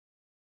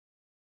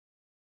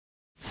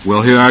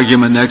We'll hear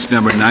argument next,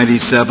 number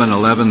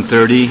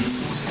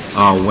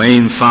 971130,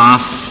 Wayne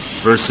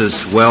Pfaff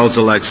versus Wells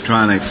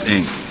Electronics,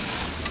 Inc.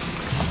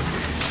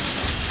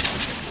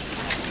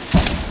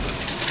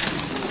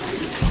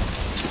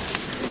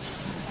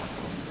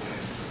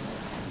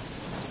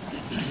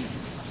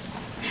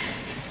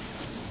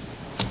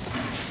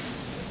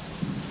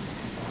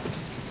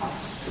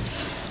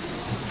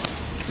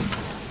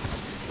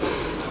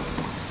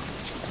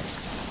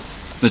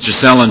 Mr.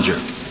 Selinger.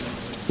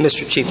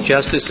 Mr. Chief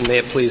Justice, and may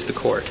it please the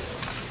Court.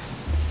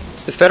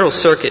 The Federal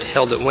Circuit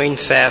held that Wayne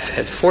Pfaff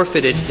had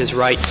forfeited his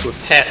right to a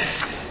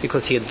patent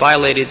because he had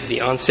violated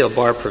the on-sale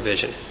bar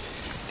provision.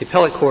 The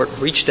appellate court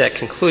reached that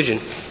conclusion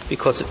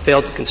because it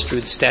failed to construe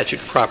the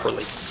statute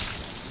properly.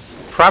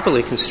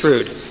 Properly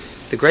construed,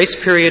 the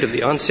grace period of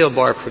the on-sale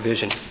bar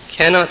provision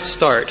cannot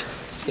start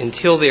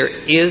until there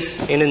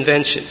is an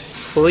invention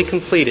fully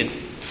completed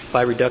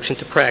by reduction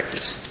to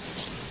practice.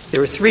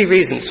 There are three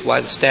reasons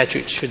why the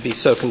statute should be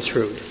so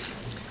construed.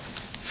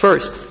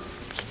 First,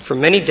 for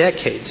many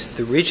decades,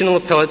 the regional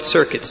appellate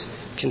circuits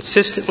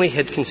consistently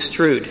had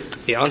construed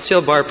the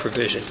on-sale bar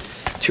provision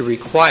to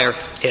require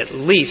at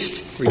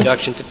least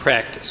reduction to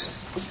practice.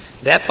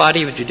 That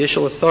body of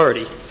judicial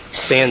authority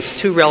spans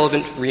two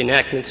relevant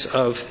reenactments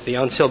of the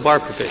on-sale bar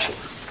provision.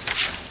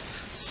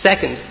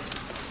 Second,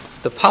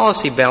 the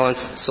policy balance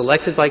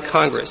selected by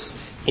Congress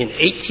in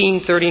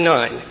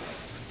 1839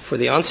 for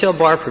the on-sale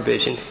bar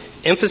provision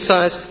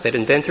emphasized that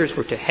inventors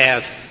were to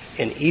have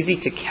an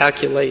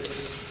easy-to-calculate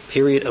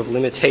period of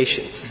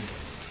limitations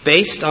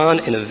based on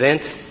an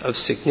event of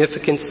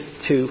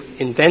significance to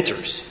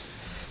inventors.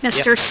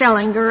 Mr.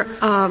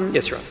 Selinger,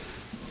 yes, Your Honor.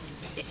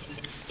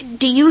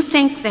 Do you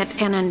think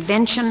that an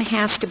invention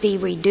has to be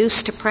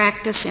reduced to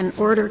practice in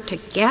order to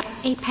get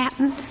a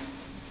patent?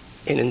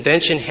 An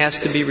invention has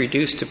to be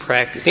reduced to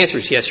practice. The answer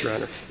is yes, Your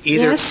Honor.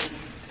 Either yes.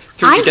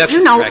 through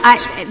reduction to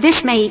practice.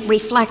 This may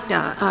reflect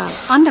a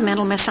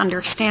fundamental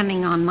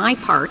misunderstanding on my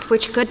part,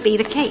 which could be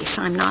the case.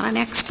 I'm not an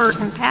expert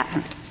in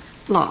patent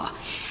law.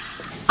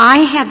 I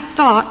had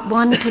thought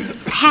one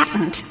could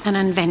patent an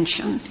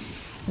invention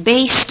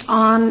based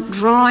on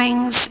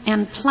drawings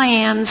and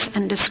plans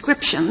and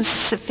descriptions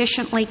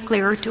sufficiently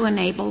clear to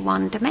enable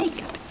one to make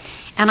it.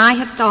 And I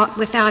had thought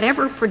without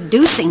ever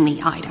producing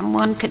the item,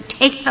 one could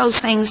take those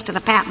things to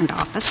the patent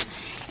office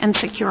and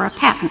secure a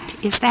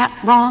patent. Is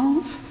that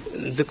wrong?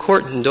 The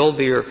Court in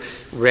Dolbear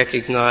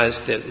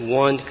recognized that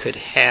one could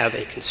have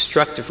a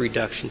constructive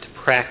reduction to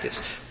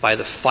practice by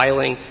the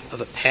filing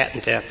of a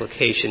patent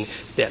application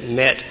that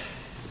met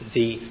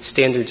the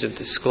standards of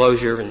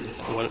disclosure in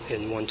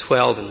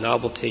 112 and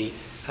novelty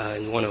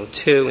in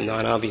 102 and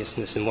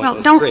non-obviousness in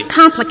 103. Well, don't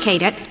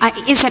complicate it.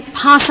 Is it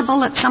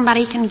possible that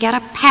somebody can get a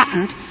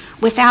patent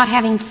without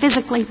having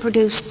physically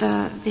produced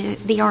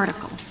the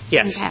article?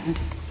 Yes. Patent?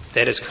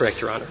 That is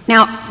correct, Your Honor.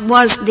 Now,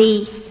 was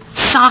the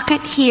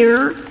socket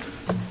here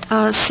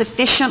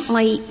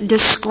sufficiently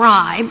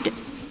described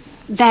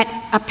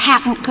that a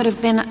patent could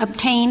have been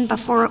obtained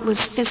before it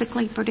was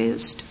physically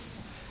produced?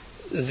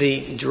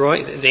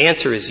 The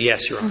answer is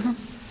yes, Your Honor.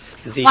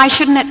 Mm-hmm. Why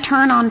shouldn't it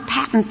turn on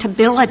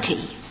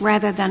patentability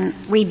rather than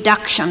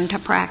reduction to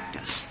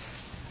practice?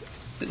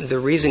 The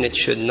reason it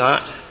should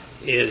not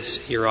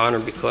is, Your Honor,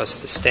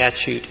 because the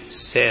statute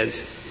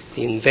says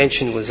the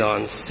invention was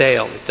on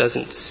sale. It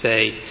doesn't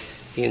say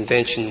the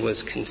invention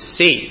was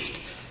conceived.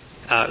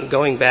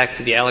 Going back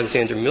to the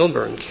Alexander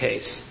Milburn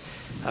case,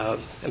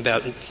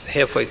 about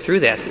halfway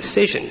through that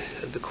decision,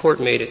 the Court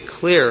made it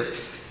clear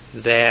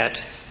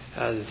that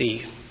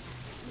the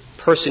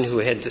person who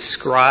had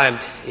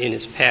described in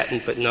his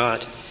patent but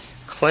not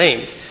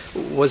claimed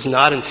was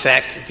not, in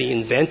fact, the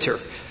inventor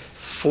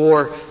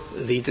for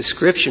the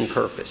description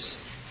purpose.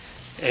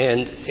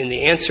 And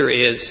the answer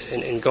is,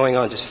 and going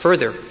on just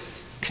further,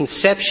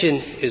 conception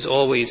is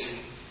always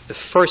the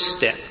first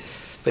step.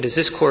 But as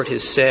this Court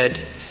has said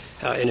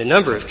in a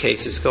number of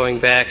cases, going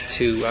back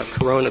to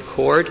Corona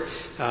Cord,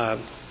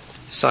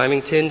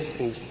 Symington,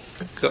 and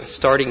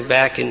starting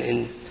back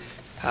in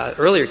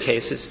earlier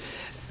cases,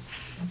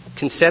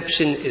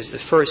 conception is the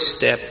first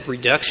step.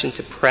 Reduction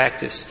to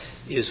practice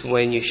is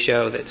when you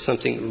show that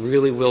something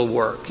really will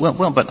work.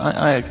 Well, but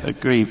I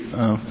agree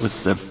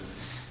with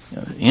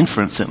the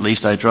inference, at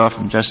least I draw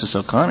from Justice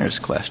O'Connor's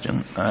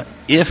question.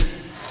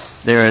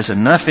 If there is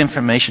enough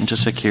information to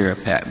secure a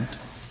patent,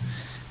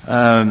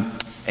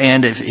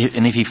 and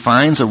if he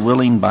finds a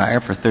willing buyer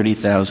for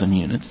 30,000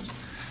 units,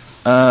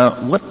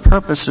 what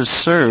purpose is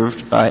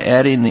served by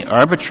adding the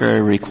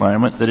arbitrary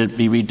requirement that it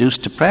be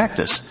reduced to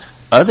practice,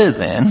 other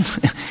than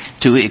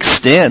to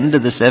extend to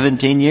the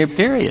 17-year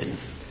period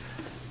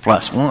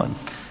plus one?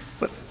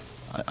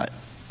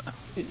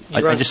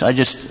 I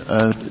just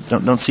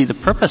don't see the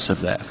purpose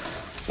of that,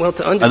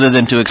 other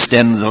than to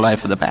extend the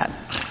life of the patent.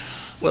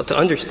 Well, to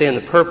understand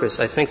the purpose,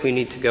 I think we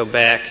need to go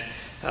back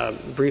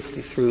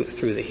briefly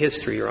through the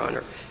history, Your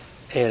Honor.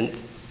 And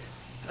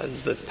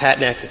the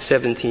Patent Act of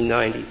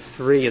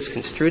 1793, as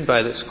construed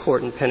by this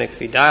Court in Pennock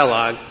v.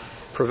 Dialogue,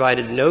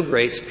 provided no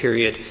grace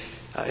period.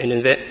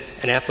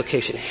 An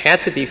application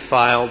had to be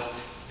filed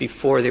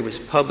before there was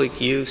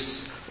public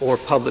use or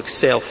public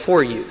sale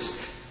for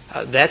use.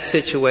 That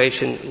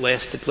situation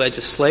lasted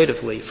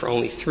legislatively for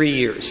only 3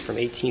 years, from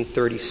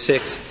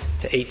 1836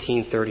 to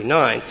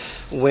 1839,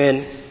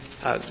 when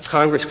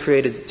Congress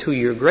created the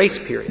 2-year grace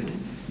period.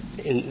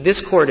 In this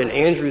court in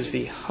Andrews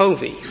v.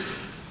 Hovey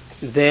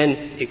then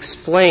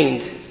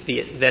explained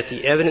that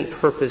the evident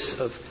purpose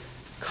of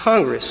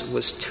Congress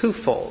was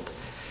twofold.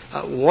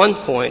 One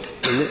point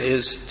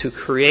is to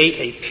create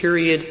a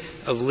period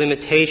of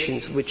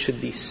limitations which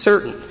should be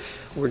certain.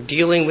 We're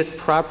dealing with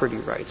property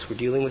rights. We're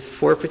dealing with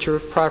forfeiture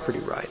of property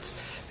rights.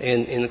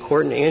 And the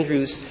court in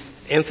Andrews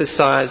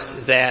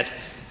emphasized that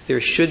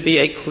there should be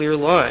a clear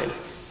line.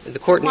 The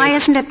court Why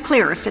isn't it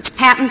clear? If it's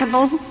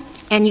patentable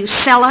and you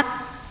sell it,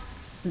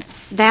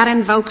 that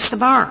invokes the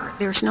bar.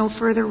 There's no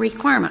further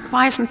requirement.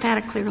 Why isn't that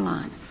a clear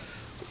line?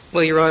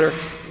 Well, Your Honor,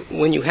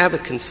 when you have a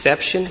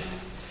conception,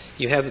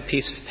 you have a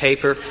piece of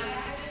paper.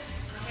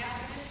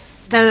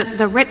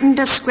 The written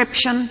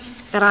description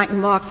that I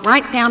can walk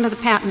right down to the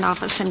patent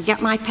office and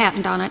get my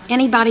patent on it,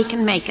 anybody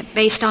can make it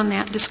based on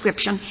that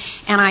description,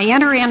 and I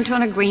enter into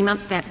an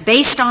agreement that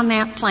based on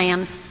that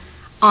plan,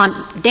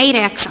 on date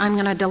X, I'm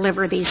going to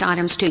deliver these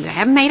items to you. I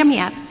haven't made them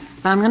yet,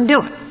 but I'm going to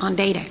do it on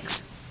date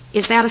X.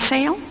 Is that a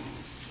sale?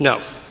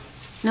 No.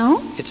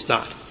 No? It's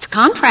not. It's a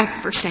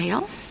contract for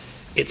sale.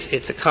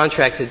 It's a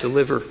contract to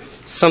deliver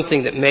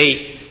something that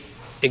may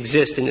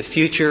exist in the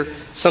future,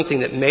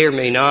 something that may or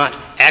may not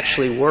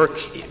actually work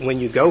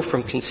when you go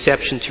from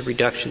conception to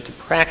reduction to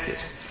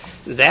practice.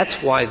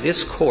 That's why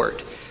this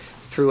court,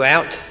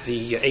 throughout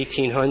the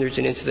 1800s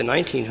and into the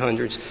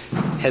 1900s,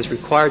 has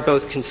required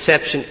both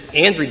conception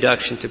and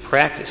reduction to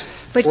practice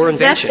for invention.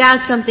 But you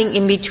left out something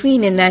in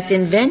between, and that's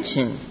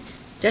invention.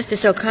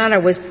 Justice O'Connor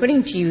was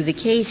putting to you the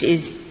case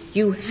is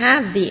you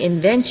have the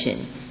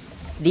invention.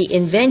 The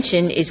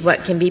invention is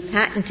what can be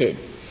patented.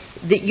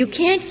 You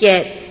can't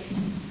get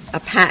a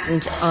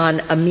patent on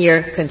a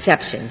mere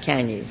conception,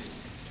 can you?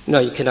 No,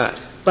 you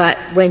cannot. But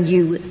when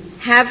you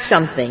have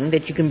something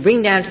that you can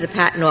bring down to the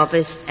patent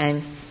office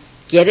and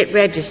get it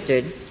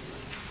registered,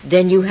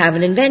 then you have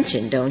an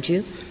invention, don't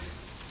you?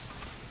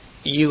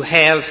 You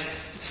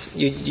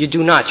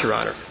do not, Your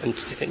Honor.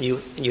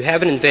 You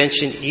have an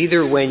invention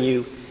either when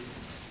you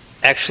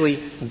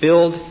actually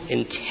build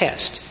and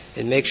test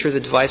and make sure the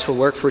device will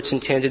work for its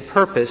intended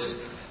purpose,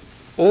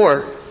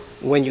 or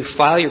when you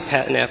file your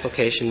patent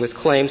application with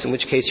claims, in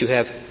which case you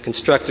have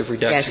constructive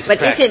reduction to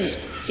practice.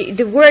 See,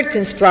 the word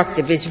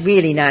constructive is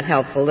really not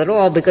helpful at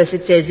all, because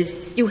it says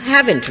you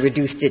haven't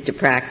reduced it to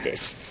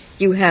practice.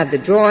 You have the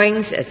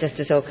drawings, as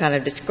Justice O'Connor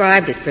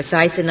described, is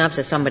precise enough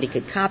so somebody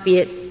could copy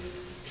it,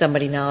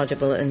 somebody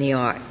knowledgeable in the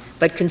art.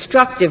 But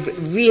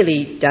constructive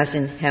really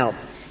doesn't help.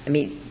 I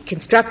mean,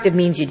 constructive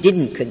means you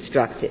didn't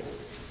construct it.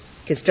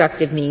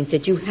 Constructive means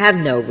that you have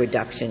no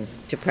reduction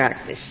to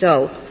practice.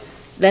 So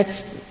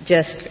let's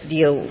just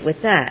deal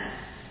with that.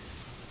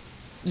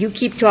 You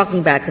keep talking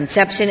about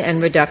conception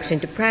and reduction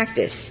to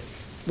practice.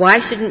 Why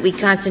shouldn't we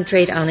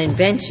concentrate on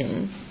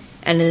invention?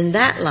 And in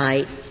that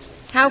light,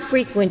 how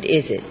frequent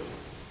is it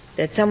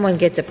that someone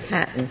gets a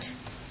patent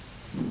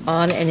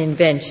on an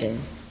invention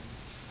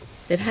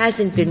that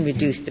hasn't been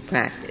reduced to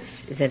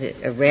practice? Is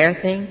that a rare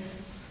thing?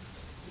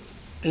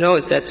 No,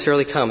 that's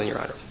fairly common, Your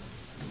Honor.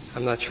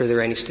 I'm not sure there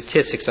are any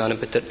statistics on it,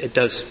 but it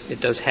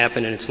does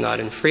happen, and it's not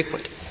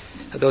infrequent.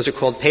 Those are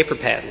called paper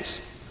patents,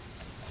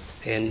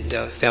 and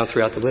found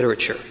throughout the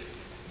literature.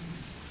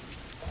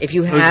 If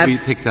you Suppose we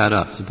pick that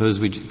up. Suppose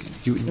we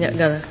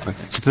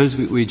Suppose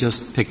we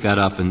just pick that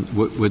up, and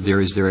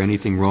is there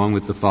anything wrong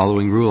with the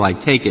following rule? I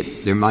take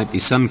it there might be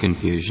some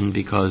confusion,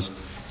 because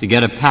to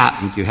get a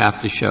patent you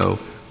have to show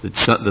that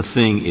the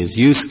thing is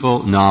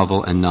useful,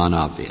 novel, and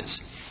non-obvious.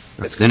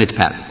 Then it's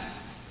patent.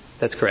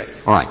 That's correct.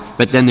 All right.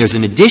 But then there's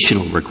an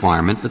additional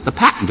requirement that the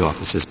patent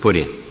office has put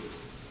in.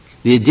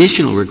 The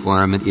additional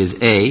requirement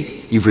is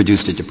A, you've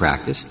reduced it to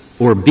practice,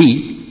 or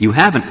B, you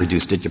haven't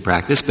reduced it to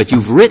practice, but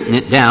you've written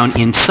it down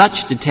in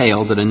such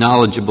detail that a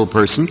knowledgeable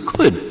person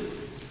could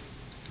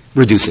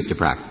reduce it to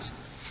practice.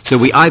 So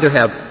we either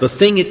have the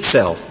thing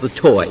itself, the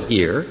toy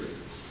here,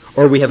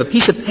 or we have a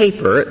piece of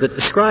paper that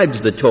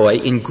describes the toy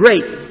in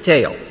great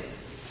detail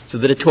so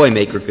that a toy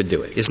maker could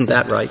do it. Isn't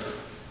that right?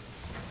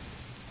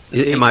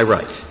 Am I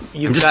right?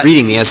 I'm just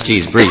reading the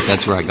SG's brief.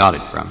 That's where I got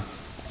it from.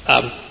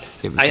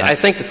 I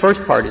think the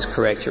first part is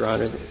correct, Your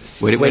Honor.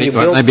 Maybe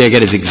I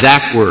get his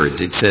exact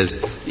words. It says,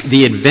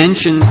 the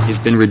invention has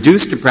been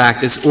reduced to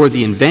practice, or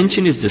the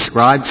invention is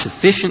described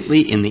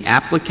sufficiently in the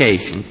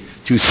application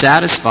to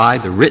satisfy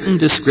the written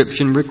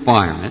description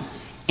requirement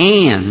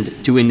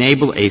and to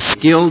enable a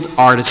skilled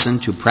artisan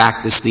to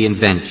practice the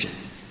invention.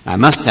 I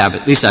must have,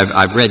 at least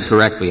I've read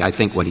correctly, I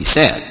think, what he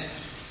said.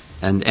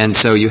 And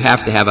so you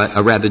have to have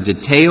a rather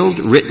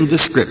detailed written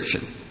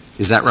description.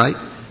 Is that right?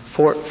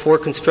 For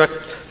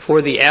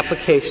the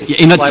application to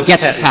get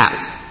the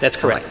patent. That's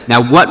correct. Right.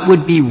 Now, what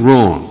would be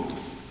wrong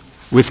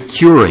with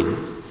curing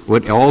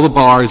what all the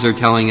bars are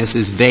telling us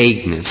is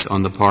vagueness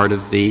on the part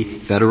of the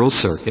Federal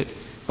Circuit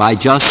by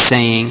just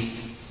saying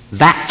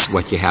that's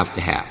what you have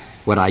to have,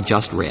 what I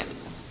just read?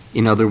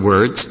 In other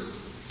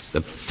words,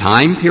 the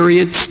time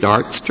period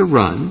starts to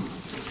run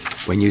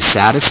when you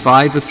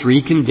satisfy the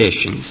three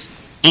conditions,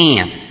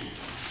 and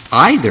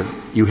either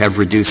you have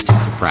reduced it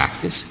to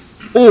practice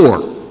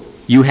or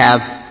you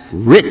have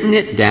written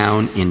it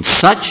down in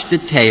such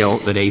detail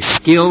that a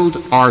skilled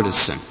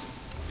artisan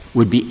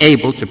would be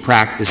able to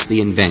practice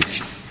the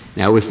invention.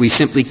 Now, if we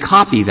simply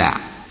copy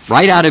that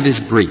right out of his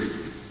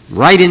brief,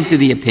 right into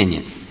the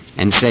opinion,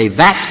 and say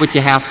that's what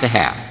you have to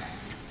have,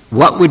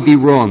 what would be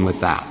wrong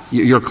with that?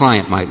 Your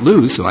client might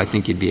lose, so I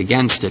think you'd be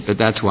against it, but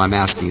that's why I'm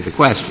asking you the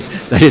question.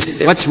 That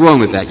is, what's wrong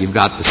with that? You've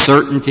got the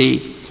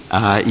certainty.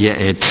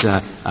 It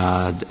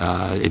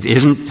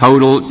isn't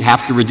total,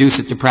 have to reduce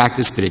it to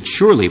practice, but it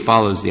surely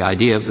follows the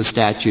idea of the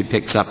statute,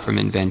 picks up from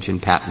invention,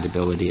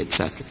 patentability,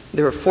 etc.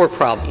 There are four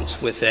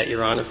problems with that,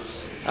 Your Honor.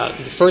 The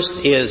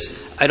first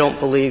is I don't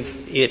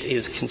believe it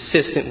is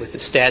consistent with the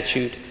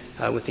statute,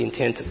 with the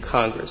intent of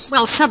Congress.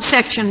 Well,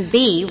 subsection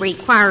B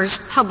requires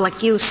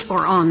public use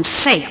or on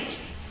sale.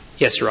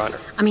 Yes, Your Honor.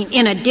 I mean,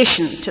 in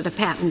addition to the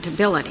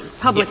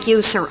patentability, public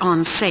use or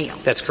on sale.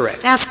 That's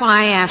correct. That's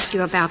why I asked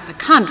you about the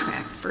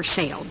contract for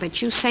sale.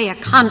 But you say a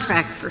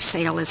contract for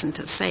sale isn't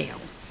a sale.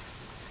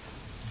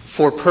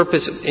 For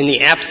purpose, in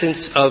the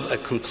absence of a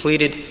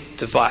completed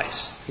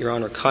device, Your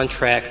Honor,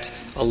 contract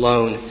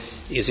alone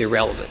is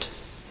irrelevant.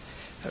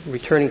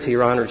 Returning to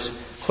Your Honor's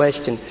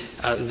question,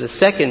 the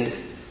second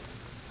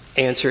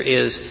answer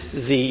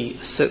is the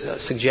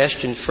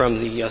suggestion from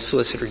the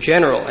Solicitor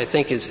General, I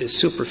think, is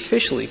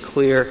superficially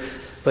clear,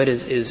 but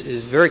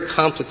is very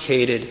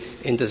complicated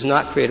and does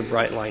not create a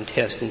bright-line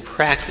test in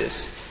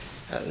practice.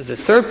 The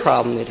third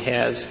problem it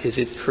has is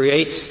it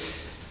creates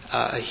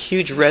a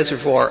huge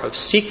reservoir of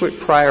secret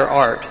prior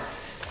art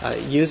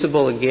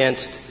usable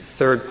against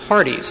third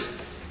parties.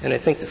 And I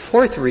think the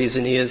fourth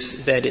reason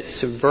is that it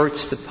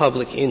subverts the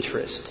public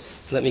interest.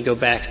 Let me go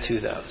back to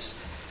those.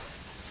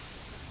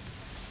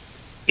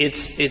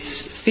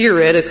 It's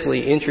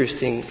theoretically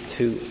interesting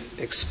to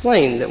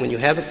explain that when you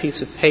have a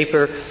piece of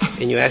paper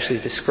and you actually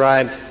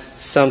describe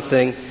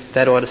something,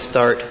 that ought to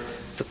start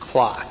the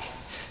clock.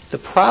 The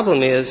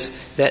problem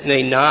is that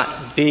may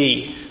not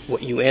be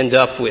what you end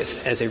up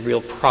with as a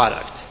real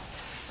product.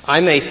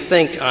 I may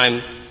think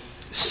I'm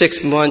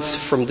 6 months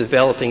from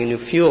developing a new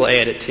fuel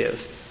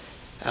additive,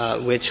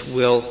 which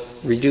will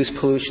reduce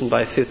pollution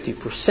by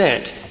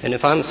 50%. And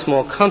if I'm a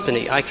small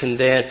company,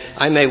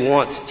 I may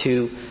want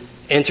to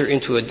enter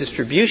into a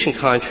distribution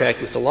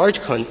contract with a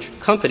large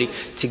company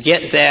to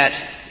get that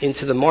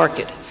into the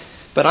market.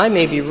 But I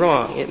may be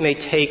wrong. It may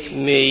take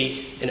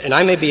me, and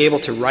I may be able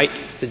to write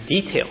the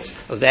details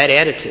of that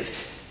additive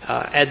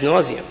ad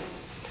nauseum.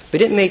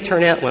 But it may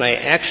turn out when I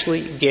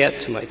actually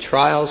get to my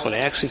trials, when I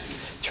actually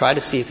try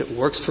to see if it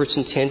works for its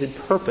intended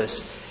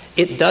purpose,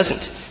 it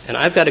doesn't. And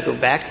I've got to go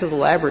back to the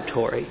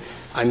laboratory.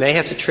 I may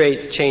have to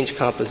change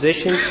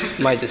composition.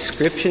 My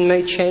description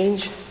may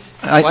change.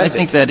 I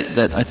think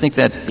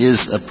that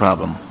is a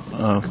problem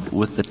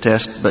with the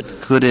test, but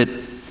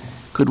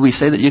could we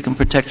say that you can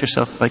protect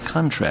yourself by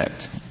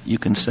contract? You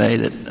can say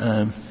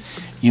that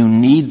you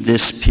need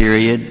this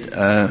period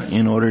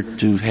in order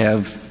to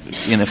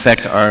have, in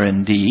effect,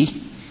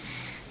 R&D,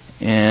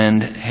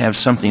 and have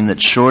something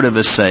that's short of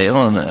a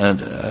sale,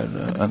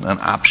 an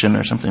option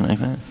or something like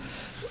that?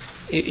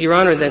 Your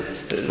Honor,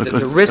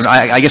 the risk...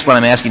 I guess what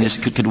I'm asking is,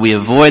 could we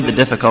avoid the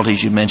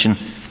difficulties you mentioned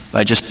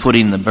by just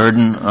putting the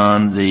burden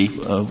on the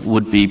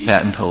would-be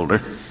patent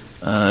holder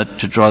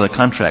to draw the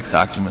contract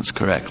documents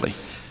correctly?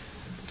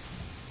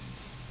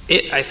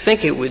 I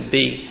think it would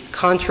be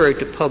contrary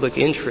to public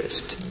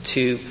interest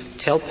to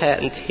tell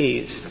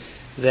patentees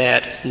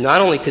that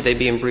not only could they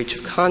be in breach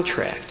of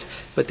contract,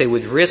 but they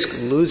would risk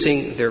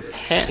losing their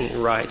patent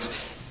rights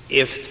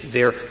if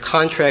their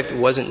contract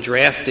wasn't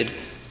drafted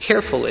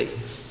carefully.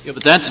 Yeah,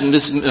 but that's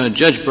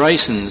Judge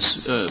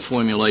Bryson's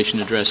formulation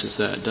addresses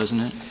that, doesn't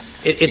it?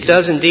 It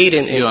does indeed.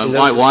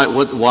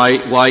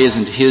 Why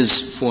isn't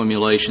his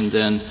formulation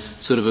then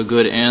sort of a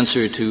good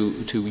answer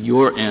to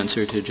your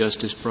answer to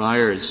Justice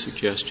Breyer's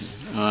suggestion?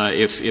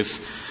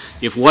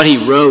 If what he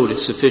wrote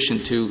is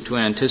sufficient to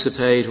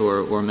anticipate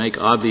or make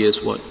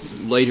obvious what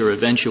later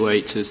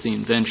eventuates as the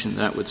invention,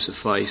 that would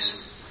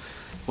suffice.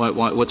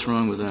 What's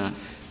wrong with that?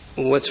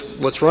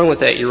 What's wrong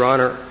with that, Your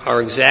Honor,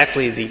 are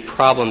exactly the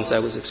problems I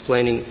was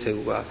explaining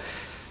to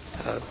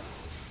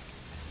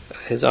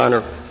His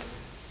Honor.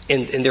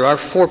 And there are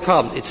four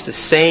problems. It's the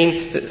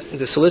same.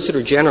 The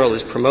Solicitor General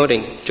is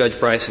promoting Judge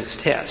Bryson's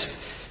test.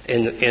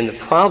 And the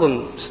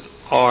problems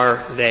are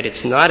that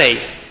it's not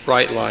a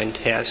bright-line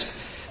test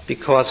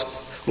because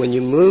when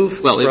you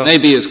move... Well, it may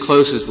be as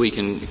close as we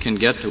can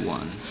get to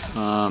one.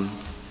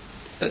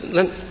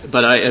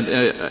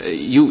 But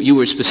you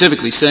were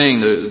specifically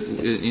saying,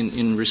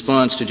 in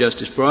response to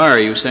Justice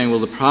Breyer, you were saying, well,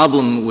 the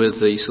problem with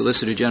the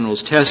Solicitor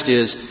General's test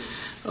is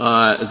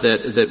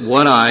that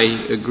what I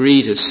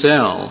agree to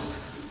sell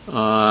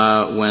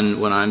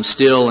when I'm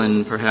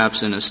still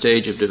perhaps in a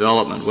stage of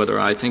development, whether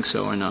I think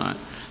so or not,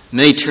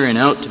 may turn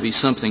out to be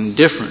something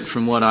different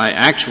from what I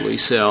actually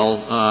sell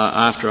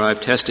after I've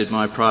tested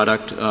my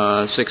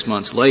product 6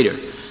 months later.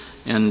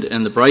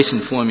 And the Bryson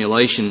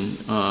formulation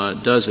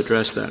does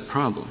address that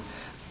problem.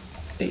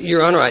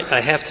 Your Honor, I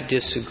have to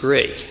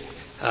disagree.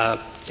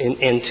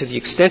 And to the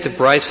extent the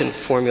Bryson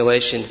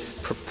formulation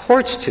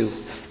purports to,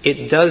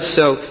 it does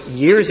so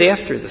years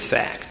after the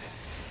fact.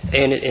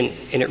 And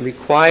it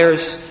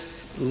requires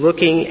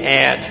looking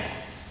at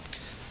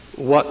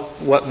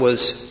what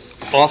was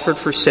offered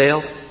for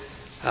sale.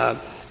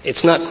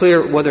 It's not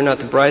clear whether or not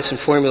the Bryson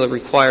formula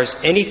requires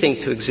anything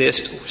to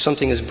exist,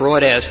 something as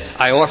broad as,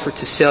 I offer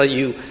to sell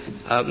you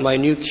my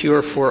new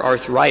cure for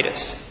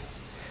arthritis.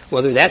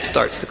 Whether that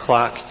starts the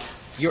clock.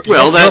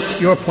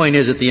 Your point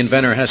is that the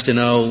inventor has to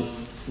know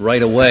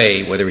right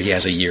away whether he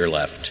has a year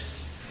left.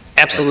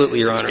 Absolutely,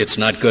 Your Honor. It's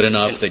not good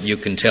enough that you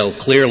can tell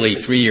clearly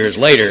 3 years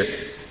later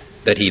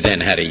that he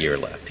then had a year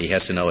left. He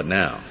has to know it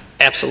now.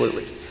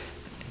 Absolutely.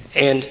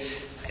 And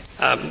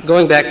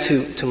going back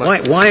to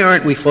my... Why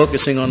aren't we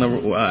focusing on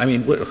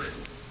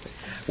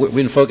we've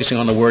been focusing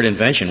on the word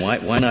invention.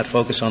 Why not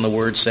focus on the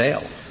word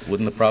sale?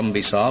 Wouldn't the problem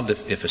be solved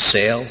if a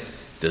sale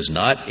does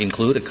not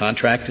include a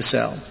contract to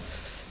sell?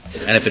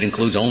 And if it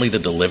includes only the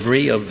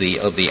delivery of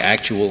the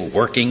actual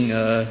working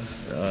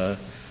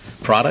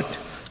product?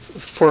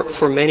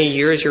 For many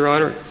years, Your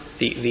Honor,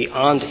 the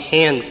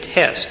on-hand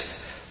test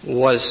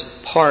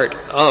was part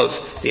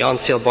of the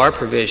on-sale bar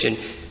provision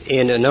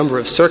in a number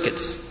of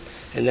circuits,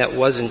 and that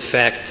was, in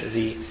fact,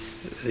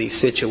 the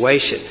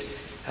situation.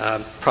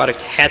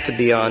 Product had to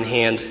be on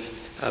hand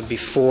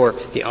before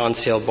the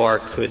on-sale bar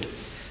could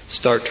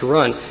start to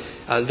run.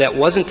 That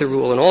wasn't the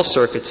rule in all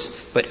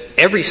circuits, but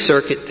every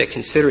circuit that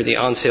considered the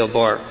on-sale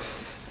bar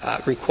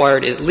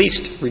required at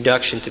least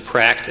reduction to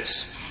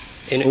practice.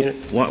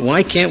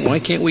 Why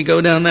can't we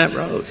go down that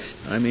road?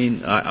 I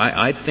mean,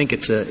 I think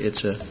it's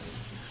a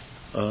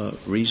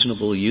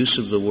reasonable use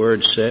of the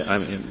word sale. I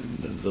mean,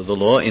 the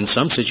law in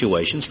some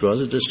situations draws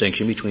a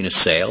distinction between a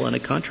sale and a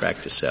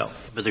contract to sell.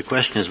 But the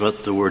question is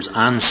what the words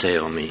on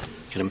sale mean.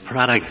 Can a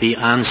product be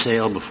on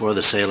sale before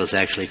the sale is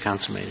actually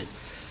consummated?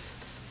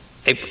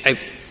 A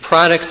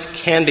product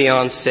can be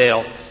on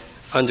sale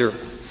under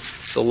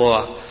the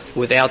law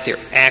without there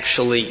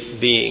actually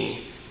being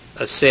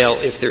a sale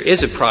if there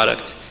is a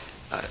product.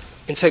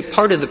 In fact,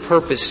 part of the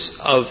purpose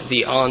of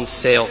the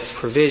on-sale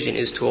provision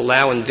is to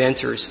allow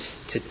inventors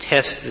to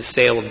test the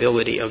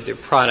saleability of their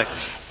product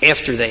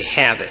after they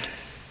have it.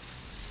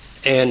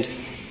 And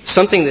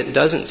something that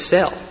doesn't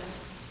sell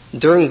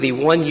during the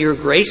 1-year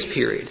grace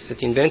period that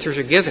the inventors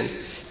are given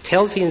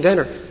tells the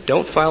inventor,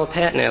 don't file a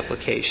patent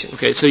application.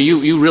 Okay, so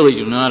you really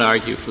do not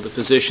argue for the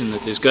position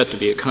that there's got to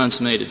be a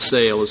consummated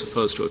sale as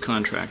opposed to a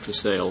contract for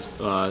sale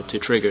to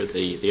trigger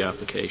the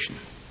application?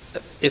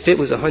 If it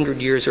was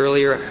 100 years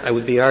earlier, I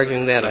would be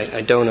arguing that.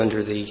 I don't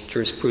under the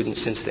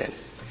jurisprudence since then.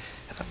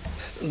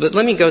 But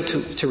let me go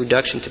to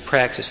reduction to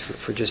practice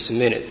for just a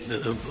minute.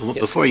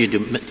 Before you do,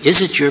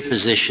 is it your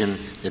position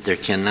that there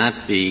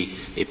cannot be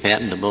a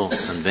patentable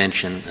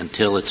invention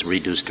until it's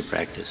reduced to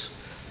practice?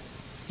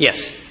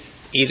 Yes.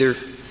 Either.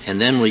 And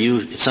then will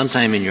you,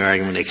 sometime in your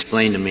argument,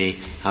 explain to me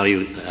how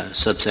you,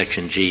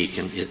 subsection G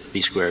can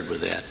be squared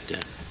with that?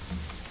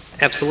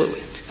 I Absolutely.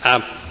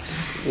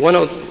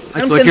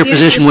 thought your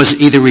position was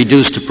either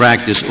reduced to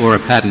practice or a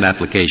patent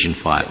application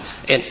filed.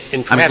 And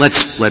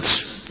let's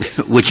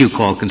what you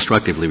call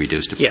constructively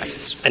reduced to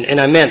practice. Yes, and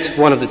I meant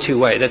one of the two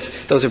ways.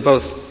 Those are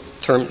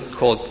both terms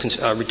called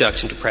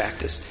reduction to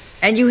practice.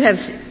 And you have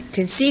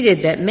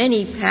conceded that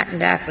many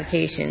patent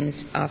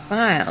applications are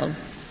filed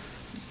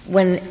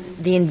when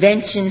the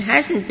invention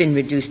hasn't been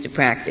reduced to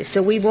practice.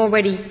 So we've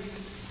already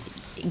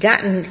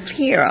gotten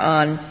clear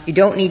on you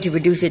don't need to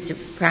reduce it to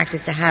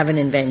practice to have an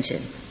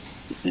invention.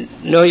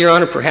 No, Your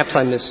Honor, perhaps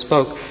I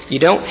misspoke. You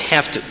don't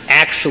have to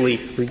actually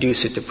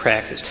reduce it to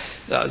practice.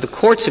 The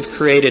courts have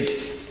created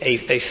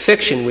a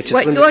fiction which is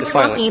limited to filing. What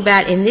you're talking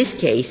about in this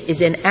case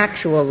is an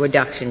actual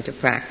reduction to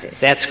practice.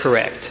 That's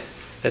correct.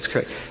 That's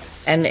correct.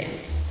 And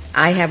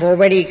I have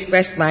already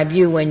expressed my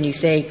view when you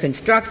say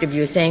constructive,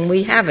 you're saying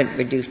we haven't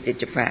reduced it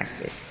to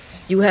practice.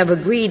 You have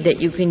agreed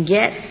that you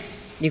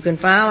can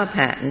file a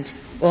patent,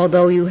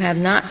 although you have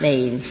not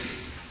made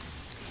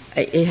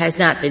it has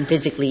not been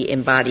physically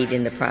embodied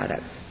in the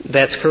product.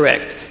 That's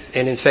correct.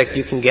 And in fact,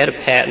 you can get a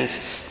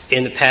patent,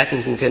 and the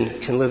patent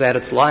can live out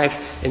its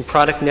life, and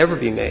product never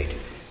be made.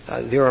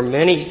 There are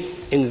many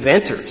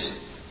inventors.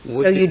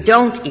 So you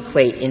don't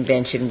equate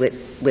invention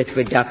with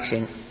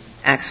reduction,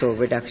 actual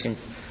reduction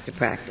to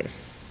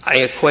practice?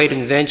 I equate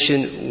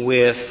invention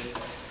with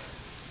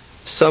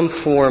some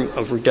form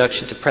of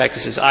reduction to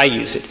practice as I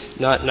use it,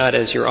 not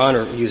as Your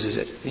Honor uses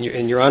it.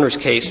 In Your Honor's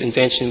case,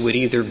 invention would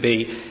either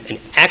be an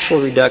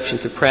actual reduction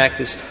to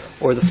practice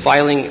or the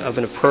filing of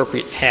an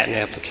appropriate patent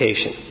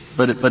application.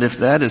 But if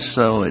that is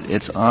so,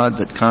 it's odd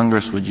that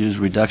Congress would use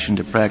reduction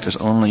to practice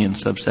only in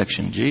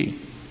subsection G.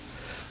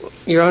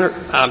 Your Honor,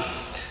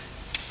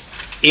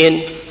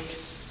 in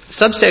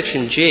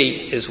subsection G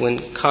is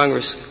when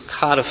Congress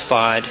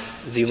codified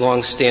the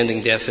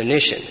long-standing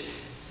definition.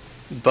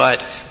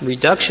 But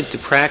reduction to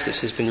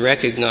practice has been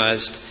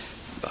recognized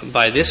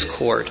by this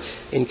Court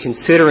in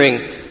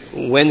considering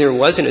when there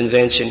was an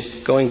invention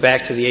going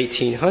back to the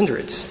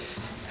 1800s.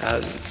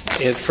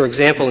 For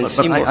example, in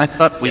Seymour. I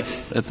thought we,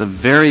 at the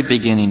very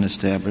beginning,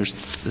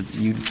 established that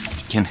you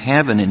can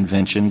have an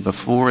invention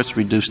before it's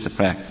reduced to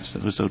practice.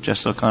 That was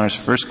Justice O'Connor's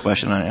first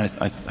question. I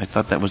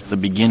thought that was the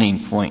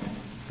beginning point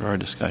for our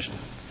discussion.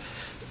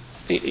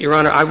 Your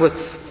Honor,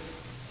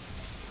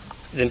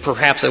 then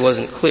perhaps I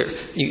wasn't clear.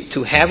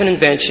 To have an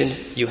invention,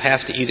 you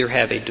have to either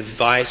have a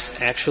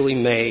device actually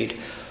made,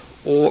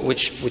 or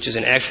which is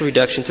an actual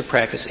reduction to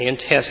practice and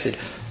tested,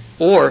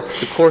 or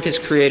the Court has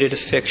created a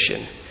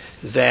fiction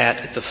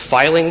that the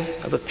filing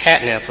of a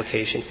patent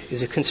application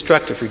is a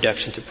constructive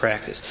reduction to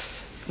practice.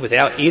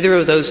 Without either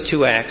of those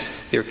two acts,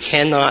 there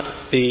cannot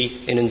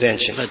be an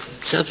invention. But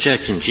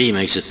subsection G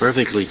makes it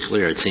perfectly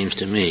clear, it seems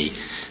to me,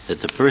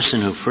 that the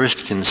person who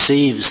first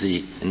conceives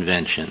the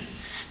invention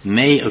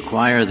may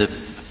acquire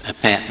a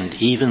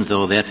patent even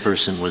though that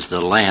person was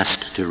the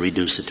last to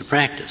reduce it to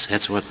practice.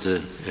 That's what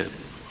the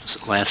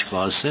last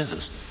clause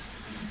says.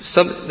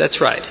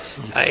 That's right.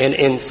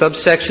 And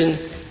subsection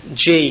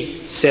G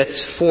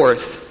sets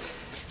forth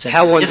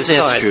how one decides. If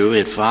that's true,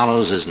 it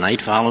follows as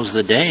night follows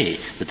the day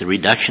that the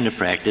reduction to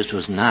practice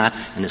was not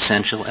an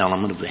essential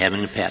element of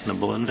having a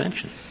patentable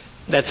invention.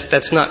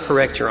 That's not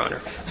correct, Your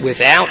Honor.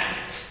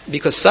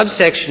 Because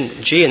subsection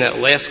G in that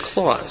last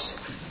clause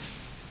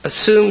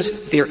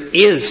assumes there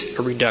is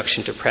a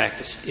reduction to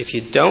practice. If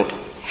you don't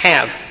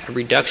have a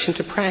reduction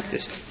to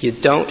practice, you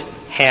don't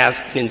have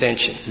an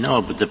invention.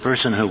 No, but the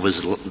person who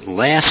was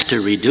last to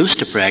reduce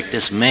to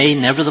practice may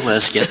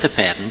nevertheless get the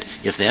patent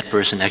if that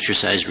person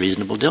exercised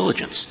reasonable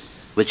diligence,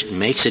 which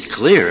makes it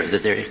clear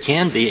that there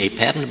can be a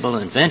patentable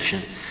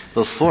invention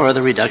before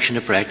the reduction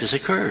to practice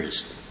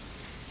occurs.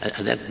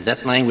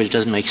 That language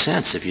doesn't make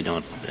sense if you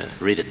don't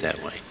read it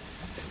that way.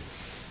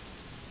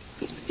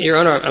 Your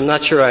Honor, I'm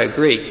not sure I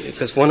agree,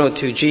 because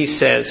 102G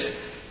says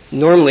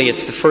normally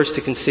it's the first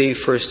to conceive,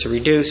 first to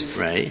reduce.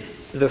 Right.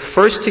 The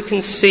first to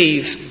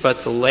conceive, but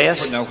the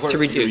last to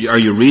reduce. Are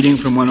you reading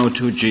from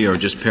 102G or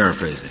just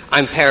paraphrasing?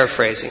 I'm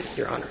paraphrasing,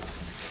 Your Honor.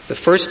 The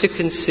first to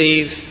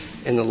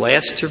conceive and the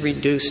last to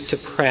reduce to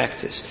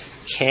practice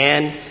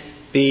can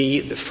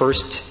be the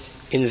first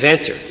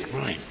inventor.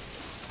 Right.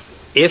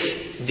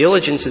 If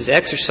diligence is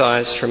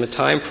exercised from a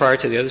time prior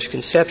to the other's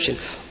conception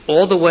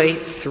all the way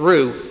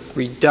through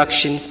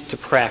reduction to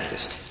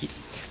practice.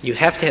 You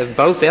have to have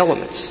both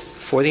elements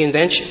for the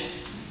invention.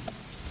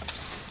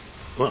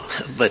 Well,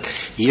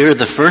 but you're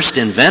the first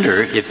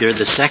inventor if you're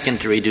the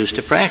second to reduce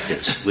to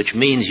practice, which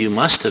means you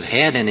must have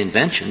had an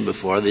invention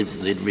before the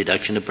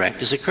reduction to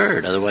practice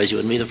occurred. Otherwise, you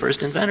wouldn't be the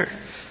first inventor.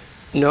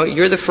 No,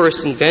 you're the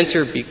first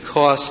inventor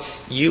because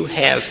you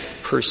have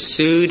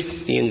pursued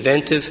the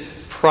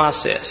inventive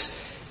process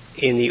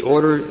in the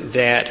order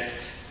that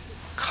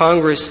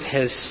Congress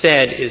has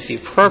said is the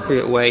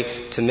appropriate way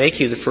to make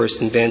you the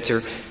first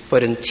inventor,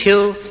 but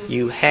until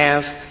you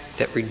have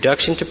that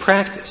reduction to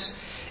practice,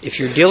 if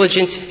you're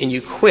diligent and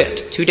you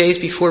quit 2 days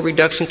before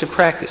reduction to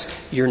practice,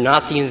 you're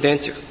not the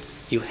inventor.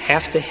 You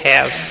have to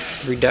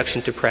have the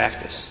reduction to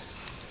practice.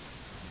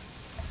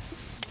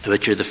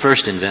 But you're the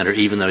first inventor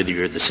even though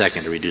you're the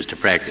second to reduce to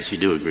practice. You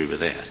do agree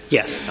with that?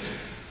 Yes.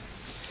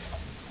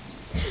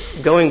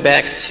 Going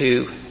back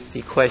to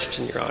the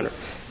question, Your Honor,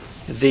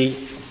 the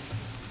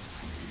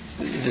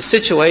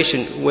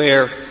situation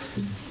where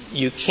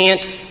you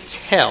can't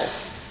tell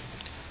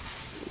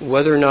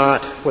whether or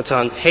not what's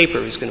on paper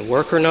is going to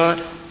work or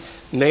not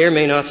may or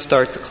may not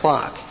start the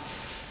clock.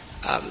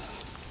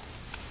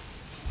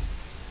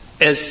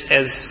 And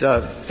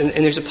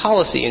there's a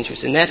policy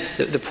interest in that.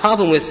 The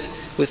problem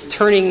with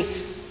turning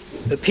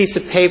a piece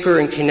of paper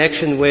in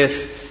connection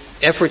with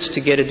efforts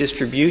to get a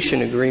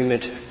distribution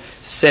agreement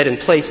set in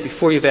place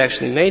before you've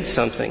actually made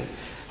something,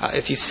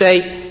 if you say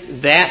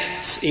that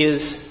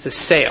is the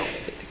sale,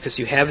 because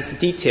you have the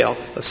detail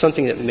of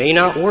something that may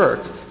not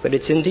work, but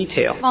it's in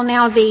detail. Well,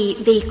 now,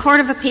 the Court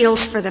of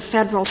Appeals for the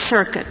Federal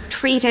Circuit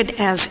treated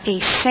as a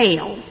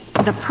sale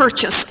the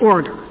purchase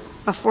order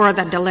before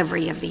the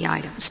delivery of the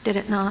items, did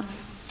it not?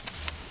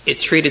 It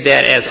treated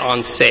that as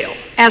on sale.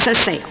 As a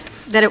sale.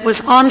 That it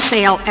was on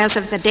sale as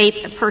of the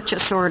date the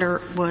purchase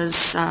order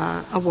was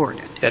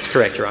awarded. That's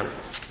correct, Your Honor.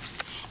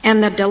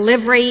 And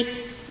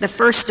the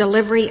first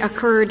delivery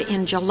occurred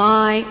in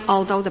July,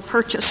 although the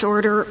purchase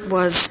order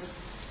was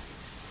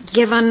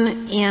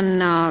given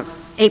in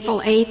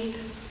April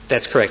 8th?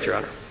 That's correct, Your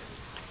Honor.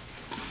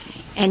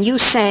 And you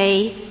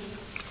say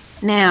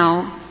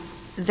now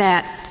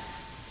that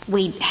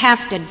we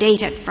have to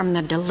date it from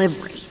the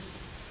delivery,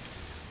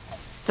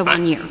 the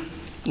 1 year.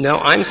 No,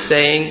 I'm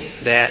saying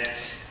that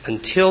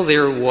until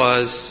there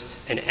was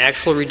an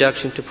actual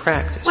reduction to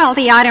practice. Well,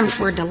 the items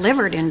were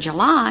delivered in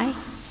July.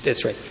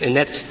 That's right. And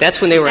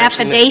that's when they were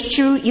actually made. Is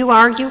that the date you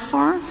argue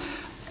for?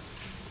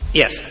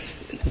 Yes.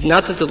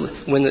 Not that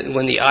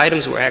when the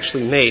items were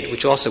actually made,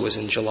 which also was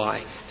in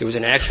July, there was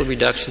an actual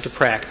reduction to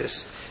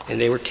practice, and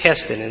they were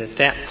tested, and at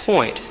that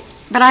point.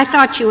 But I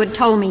thought you had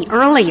told me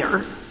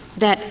earlier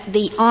that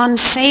the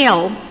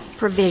on-sale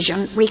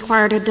provision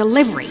required a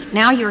delivery.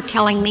 Now you're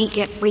telling me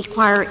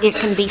it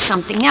can be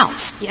something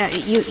else.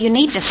 You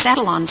need to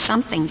settle on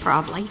something,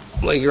 probably.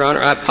 Well, Your Honor,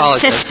 I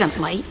apologize.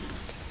 Consistently.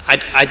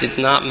 I did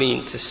not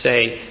mean to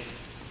say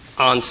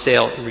on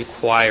sale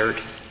required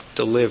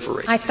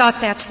delivery. I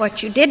thought that's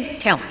what you did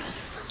tell me.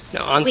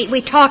 No, we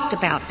talked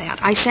about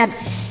that. I said,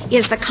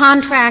 is the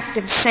contract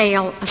of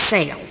sale a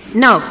sale?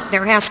 No,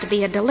 there has to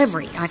be a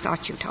delivery, I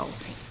thought you told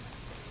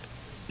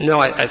me. No,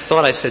 I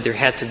thought I said there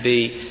had to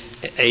be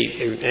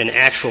an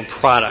actual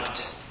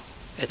product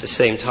at the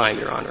same time,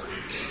 Your Honor.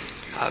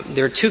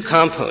 There are two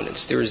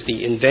components. There's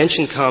the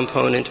invention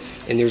component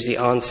and there's the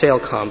on-sale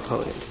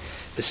component.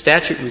 The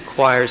statute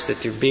requires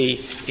that there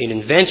be an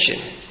invention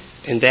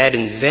and that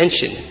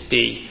invention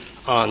be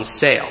on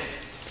sale.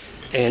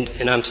 And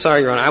I'm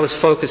sorry, Your Honor, I was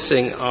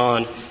focusing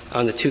on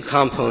the two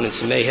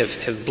components and may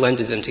have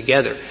blended them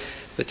together.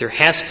 But there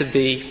has to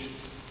be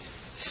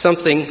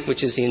something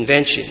which is the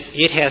invention.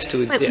 It has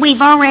to exist. But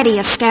we've already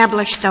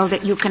established, though,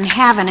 that you can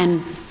have an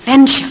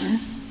invention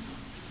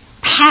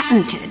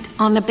patented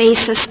on the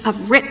basis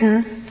of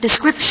written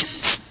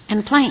descriptions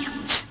and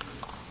plans.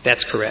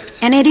 That's correct.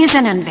 And it is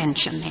an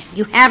invention, then.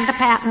 You have the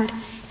patent,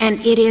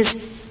 and it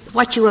is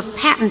what you have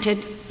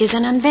patented is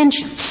an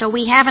invention. So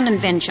we have an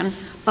invention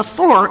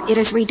before it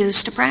is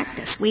reduced to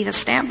practice. We've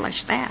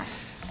established that.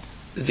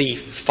 The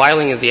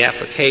filing of the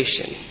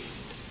application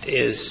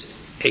is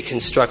a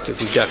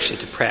constructive reduction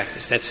to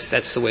practice.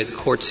 That's the way the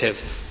courts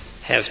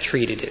have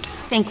treated it.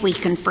 I think we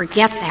can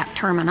forget that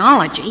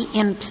terminology.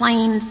 In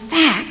plain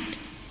fact,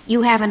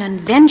 you have an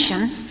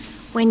invention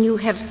when you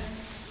have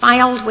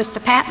filed with the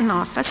Patent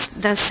Office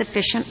the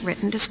sufficient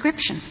written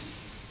description.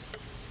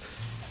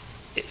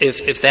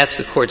 If that's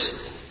the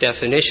court's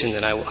definition,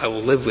 then I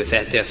will live with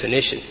that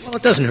definition. Well,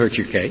 it doesn't hurt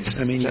your case.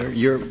 I mean,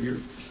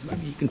 you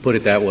can put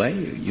it that way.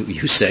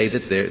 You say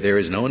that there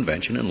is no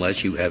invention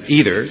unless you have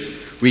either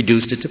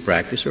reduced it to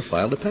practice or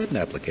filed a patent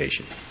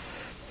application.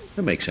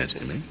 That makes sense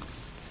to me.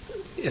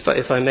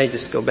 If I may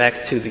just go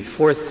back to the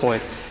fourth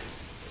point,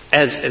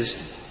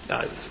 as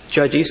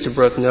Judge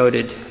Easterbrook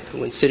noted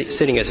when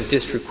sitting as a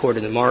district court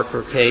in the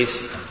Marker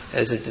case,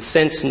 as the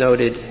dissents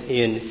noted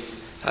in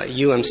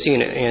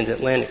UMC and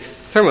Atlantic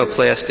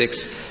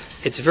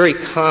Thermoplastics, it's very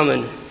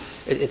common,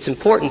 it's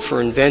important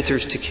for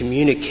inventors to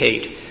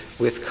communicate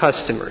with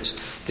customers.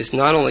 This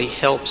not only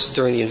helps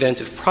during the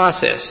inventive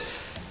process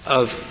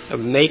of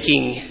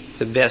making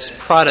the best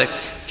product,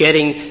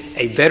 getting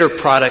a better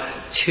product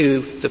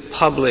to the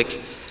public,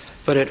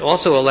 but it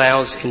also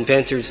allows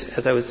inventors,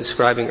 as I was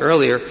describing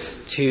earlier,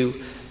 to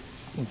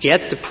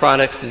get the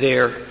product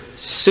there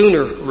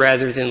sooner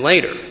rather than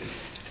later.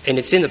 And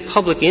it's in the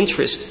public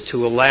interest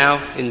to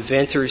allow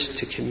inventors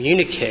to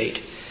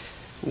communicate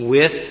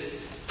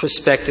with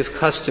prospective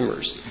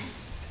customers.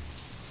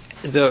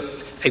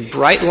 A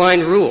bright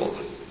line rule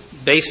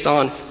based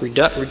on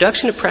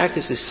reduction of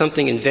practice is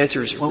something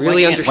inventors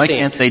really understand. Why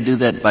can't they do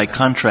that by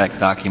contract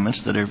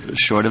documents that are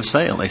short of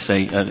sale? They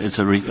say it's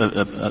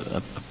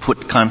a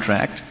put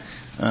contract.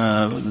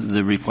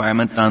 The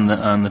requirement on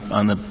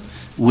the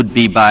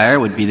would-be buyer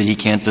would be that he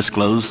can't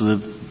disclose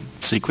the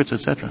secrets,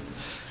 etc.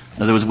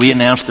 In other words, we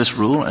announce this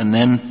rule, and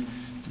then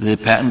the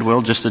patent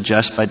world just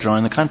adjusts by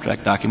drawing the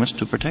contract documents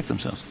to protect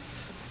themselves.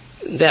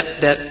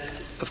 That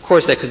of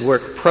course, that could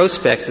work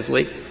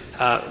prospectively,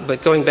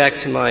 but going back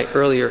to my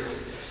earlier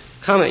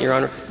comment, Your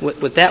Honor,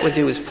 what that would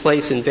do is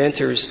place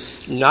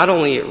inventors not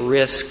only at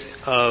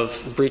risk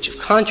of breach of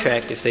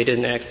contract if they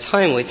didn't act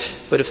timely,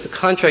 but if the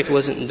contract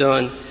wasn't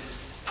done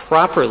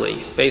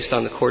properly based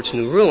on the court's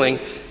new ruling,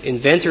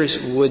 inventors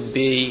would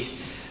be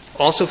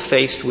also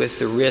faced with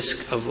the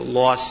risk of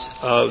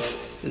loss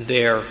of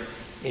their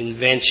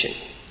invention,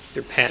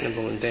 their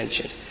patentable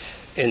invention.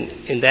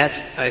 And that,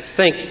 I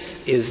think,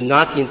 is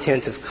not the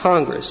intent of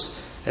Congress.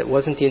 It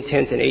wasn't the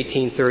intent in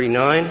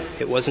 1839.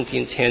 It wasn't the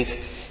intent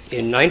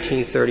in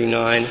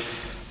 1939.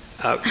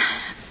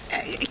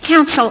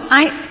 Counsel,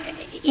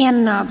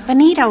 in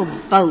Benito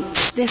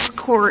Boats, this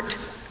court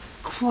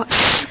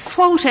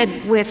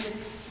quoted with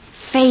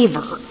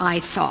favor, I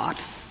thought,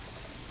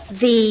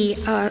 the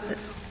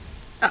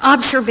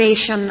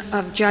observation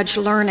of Judge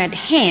Learned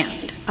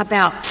Hand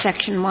about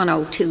Section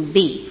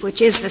 102B,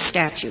 which is the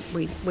statute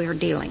we're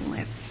dealing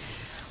with,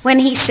 when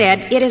he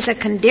said, "It is a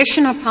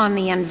condition upon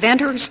the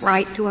inventor's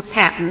right to a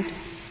patent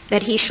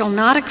that he shall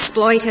not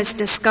exploit his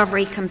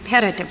discovery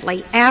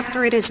competitively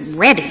after it is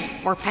ready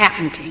for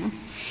patenting.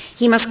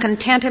 He must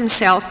content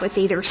himself with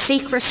either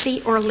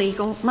secrecy or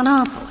legal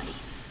monopoly."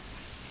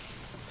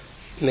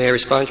 May I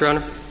respond, Your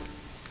Honor?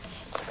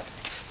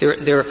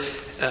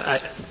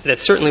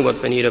 That's certainly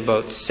what Benito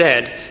Boats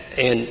said,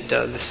 and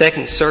the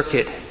Second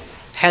Circuit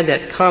had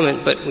that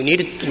comment, but we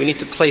need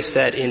to place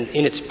that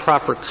in its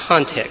proper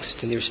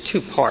context, and there's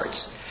two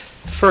parts.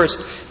 First,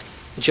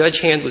 Judge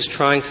Hand was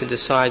trying to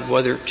decide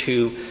whether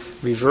to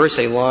reverse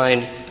a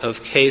line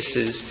of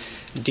cases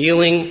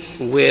dealing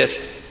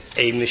with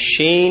a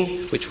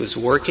machine which was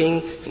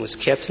working and was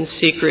kept in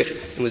secret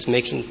and was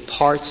making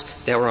parts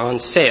that were on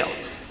sale.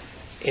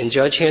 And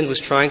Judge Hand was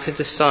trying to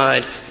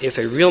decide if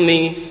a real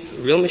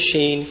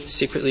machine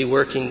secretly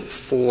working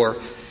for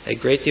a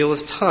great deal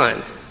of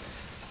time.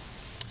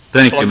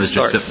 Thank you,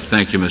 Mr.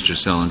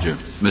 Selinger.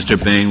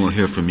 Mr. Bain, we'll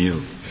hear from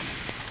you.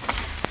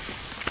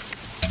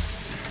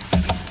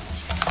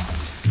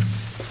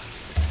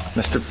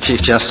 Mr.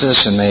 Chief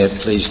Justice, and may it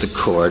please the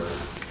Court,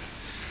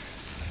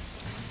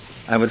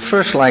 I would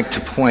first like to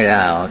point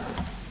out,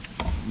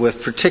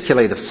 with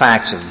particularly the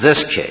facts of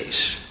this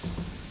case,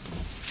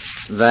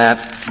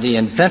 that the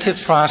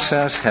inventive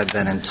process had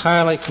been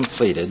entirely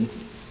completed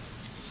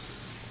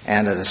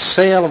and that a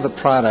sale of the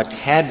product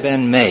had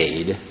been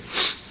made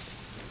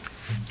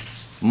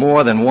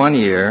more than 1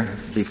 year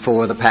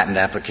before the patent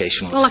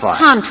application was filed. Well, a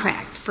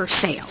contract for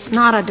sale,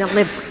 not a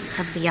delivery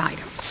of the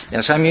items.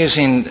 Yes, I'm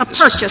using a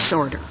purchase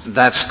order.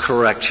 That's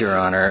correct, Your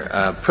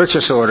Honor.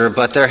 Purchase order,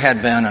 but there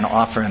had been an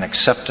offer and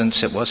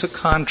acceptance. It was a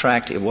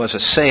contract. It was a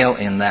sale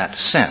in that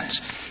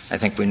sense. I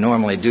think we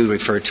normally do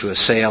refer to a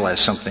sale as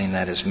something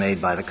that is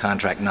made by the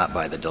contract, not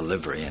by the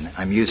delivery, and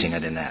I'm using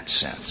it in that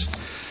sense.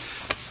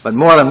 But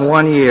more than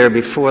 1 year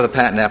before the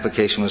patent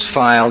application was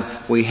filed,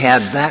 we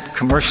had that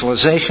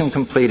commercialization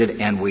completed,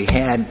 and we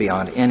had,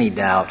 beyond any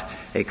doubt,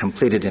 a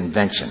completed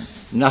invention.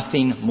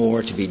 Nothing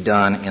more to be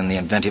done in the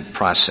inventive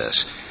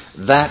process.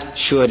 That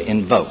should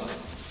invoke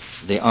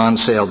the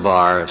on-sale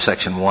bar of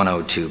Section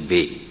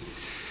 102B.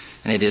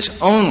 And it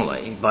is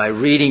only by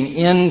reading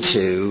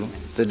into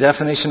the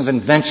definition of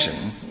invention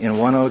in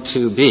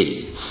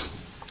 102B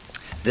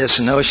this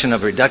notion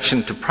of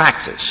reduction to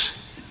practice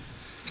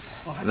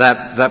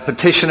that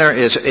petitioner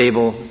is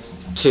able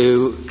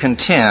to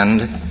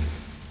contend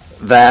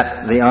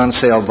that the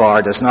on-sale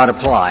bar does not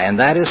apply, and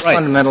that is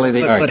fundamentally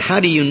the argument. But how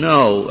do you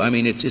know? I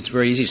mean, it's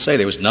very easy to say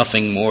there was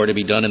nothing more to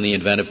be done in the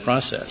inventive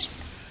process.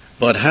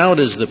 But how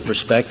does the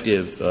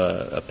prospective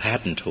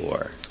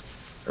patentor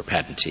or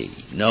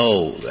patentee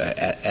know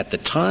at the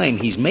time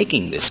he's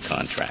making this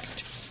contract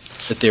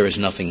that there is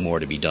nothing more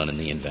to be done in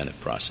the inventive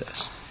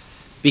process?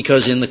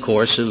 Because in the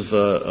course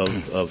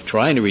of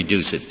trying to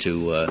reduce it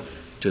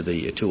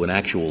to an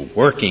actual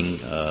working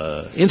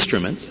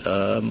instrument,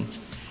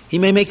 he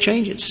may make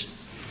changes.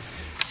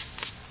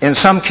 In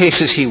some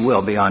cases he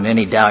will, beyond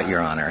any doubt,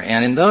 Your Honor.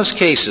 And in those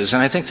cases,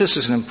 and I think this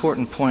is an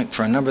important point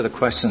for a number of the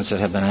questions that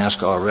have been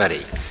asked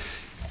already,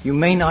 you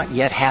may not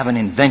yet have an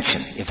invention,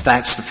 if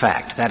that's the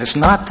fact. That is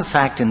not the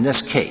fact in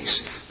this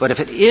case. But if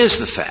it is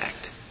the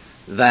fact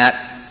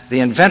that the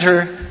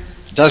inventor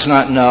does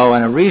not know,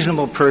 and a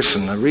reasonable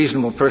person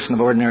of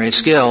ordinary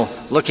skill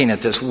looking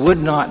at this would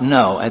not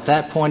know at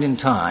that point in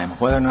time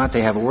whether or not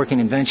they have a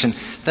working invention,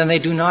 then they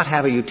do not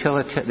have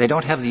they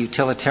don't have the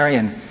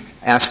utilitarian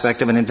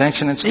aspect of an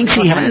invention, and so they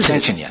don't have an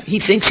invention yet. He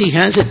thinks he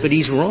has it, but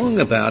he's wrong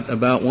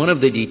about one of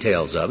the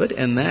details of it,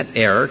 and that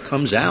error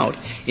comes out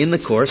in the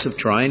course of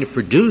trying to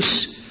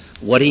produce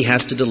what he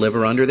has to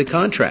deliver under the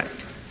contract.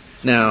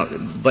 Now,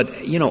 but,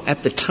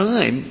 at the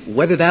time,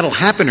 whether that'll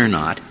happen or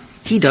not,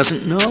 he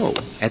doesn't know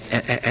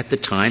at the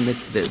time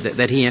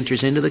that he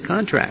enters into the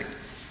contract.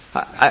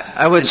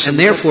 I would, and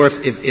therefore,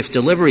 if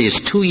delivery is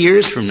 2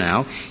 years from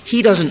now,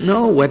 he doesn't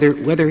know whether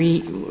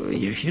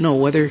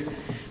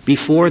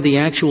before the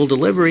actual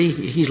delivery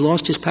he's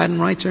lost his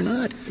patent rights or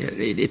not.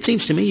 It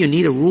seems to me you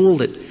need a rule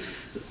that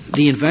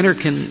the inventor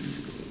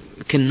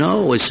can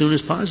know as soon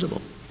as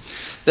possible.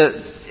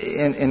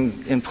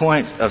 In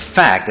point of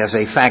fact, as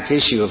a fact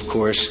issue, of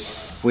course,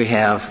 we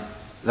have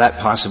that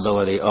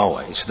possibility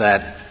always,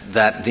 that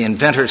the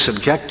inventor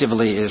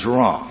subjectively is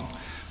wrong.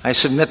 I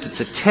submit that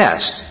the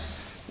test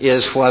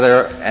is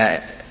whether,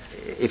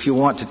 if you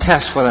want to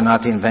test whether or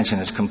not the invention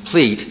is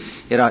complete,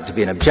 it ought to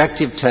be an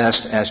objective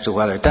test as to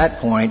whether at that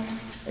point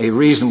a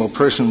reasonable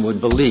person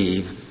would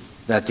believe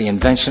that the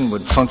invention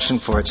would function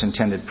for its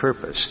intended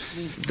purpose.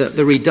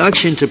 The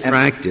reduction to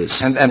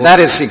practice. And that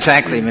is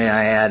exactly, may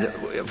I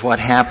add, what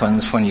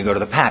happens when you go to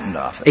the patent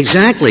office.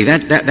 Exactly.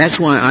 That's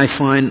why I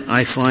find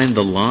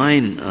the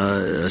line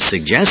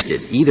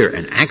suggested, either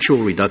an actual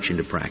reduction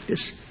to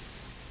practice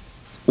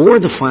or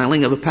the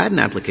filing of a patent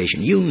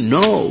application. You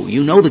know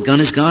the gun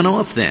has gone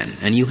off then,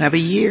 and you have a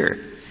year.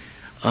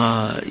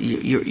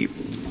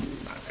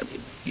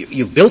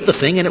 You've built the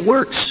thing and it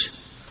works.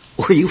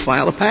 Or you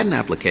file a patent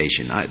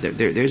application.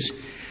 There's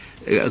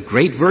a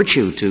great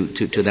virtue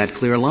to that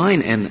clear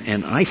line,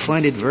 and I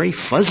find it very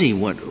fuzzy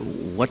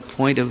what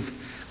point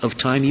of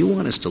time you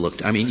want us to look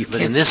to. I mean, you can't.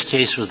 But in this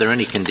case, was there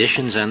any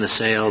conditions on the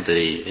sale?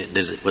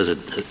 Was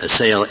it a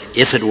sale,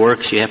 if it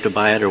works, you have to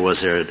buy it, or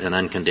was there an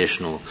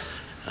unconditional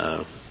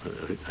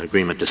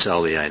agreement to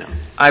sell the item?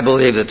 I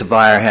believe that the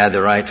buyer had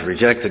the right to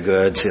reject the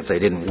goods if they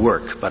didn't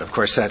work, but of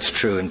course that's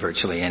true in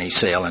virtually any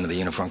sale under the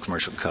Uniform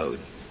Commercial Code.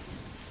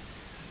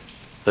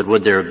 But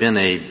would there have been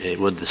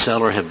would the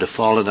seller have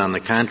defaulted on the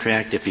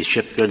contract if he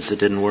shipped goods that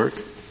didn't work?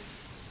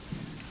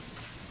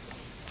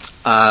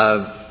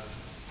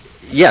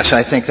 Yes,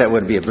 I think that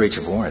would be a breach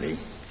of warranty.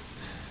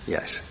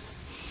 Yes.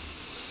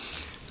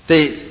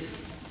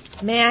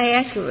 May I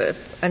ask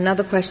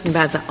another question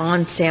about the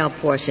on-sale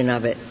portion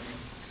of it?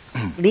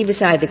 Leave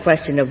aside the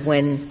question of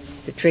when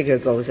the trigger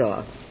goes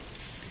off.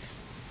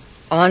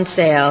 on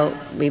sale,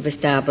 we've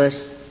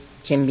established,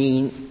 can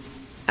mean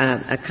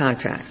a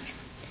contract.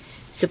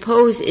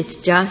 Suppose it's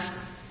just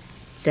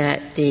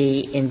that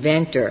the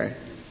inventor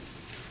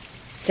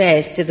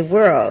says to the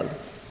world,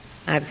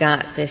 I've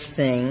got this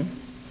thing,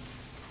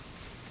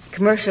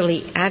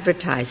 commercially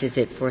advertises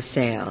it for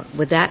sale.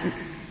 Would that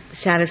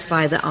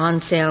satisfy the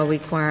on-sale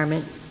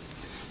requirement?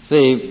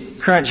 The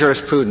current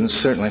jurisprudence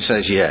certainly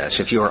says yes.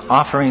 If you are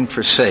offering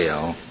for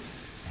sale,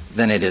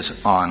 then it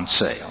is on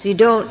sale. So you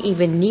don't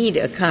even need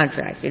a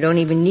contract. You don't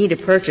even need a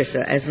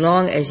purchaser as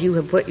long as you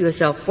have put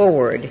yourself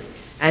forward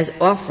as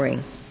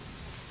offering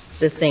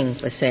the thing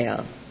for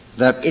sale.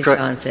 It's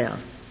on sale.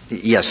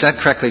 Yes, that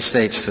correctly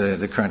states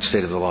the current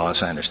state of the law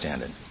as I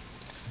understand it.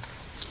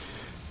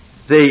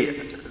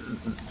 The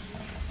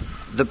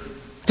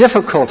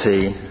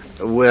difficulty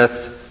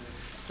with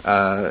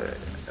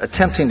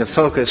attempting to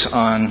focus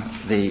on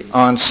the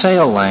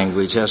on-sale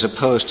language as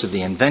opposed to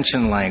the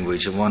invention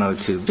language of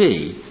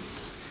 102B,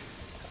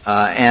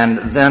 and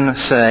then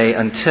say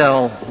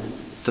until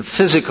the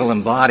physical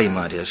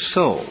embodiment is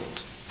sold,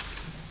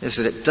 is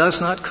that it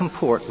does not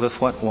comport with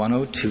what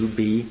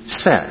 102B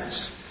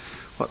says.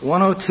 What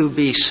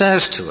 102B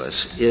says to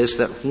us is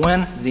that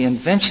when the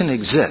invention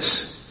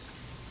exists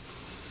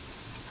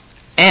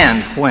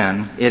and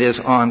when it is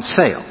on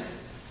sale,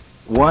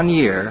 1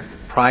 year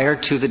prior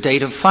to the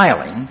date of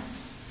filing,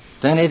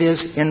 then it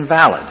is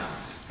invalid.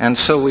 And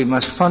so we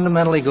must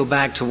fundamentally go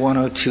back to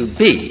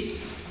 102B.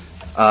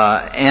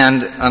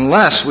 And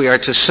unless we are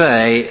to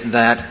say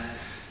that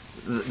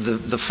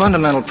the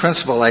fundamental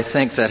principle, I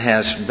think, that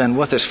has been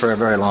with us for a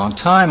very long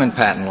time in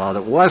patent law,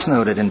 that was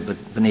noted in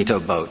Benito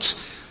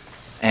Boats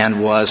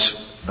and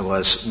was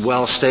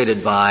well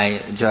stated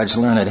by Judge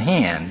Learned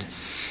Hand,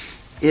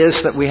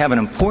 is that we have an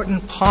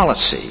important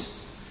policy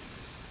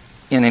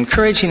in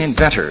encouraging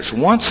inventors.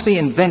 Once the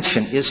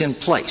invention is in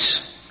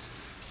place,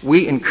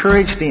 we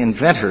encourage the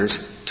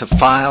inventors to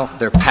file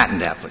their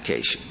patent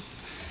application.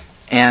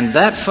 And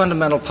that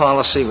fundamental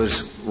policy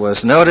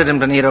was noted in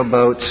Benito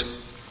Boats,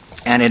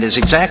 and it is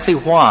exactly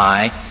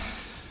why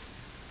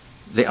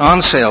the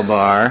on-sale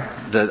bar,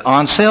 the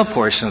on-sale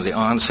portion of the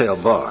on-sale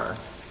bar,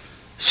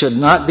 should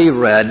not be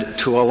read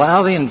to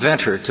allow the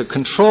inventor to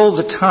control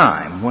the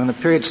time when the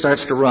period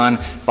starts to run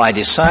by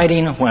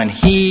deciding when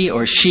he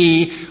or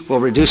she will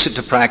reduce it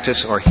to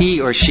practice or he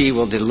or she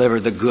will deliver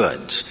the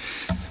goods.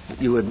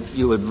 You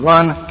would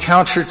run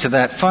counter to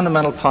that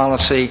fundamental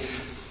policy.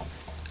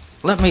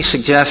 Let me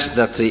suggest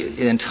that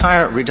the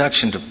entire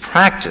reduction to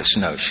practice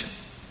notion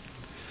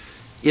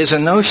is a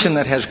notion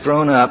that has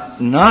grown up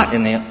not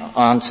in the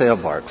on-sale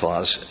bar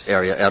clause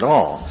area at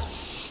all.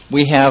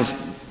 We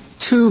have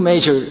two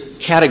major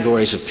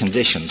categories of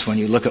conditions when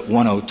you look at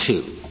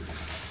 102.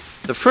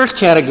 The first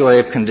category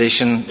of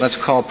condition, let's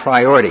call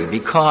priority,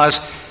 because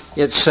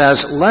it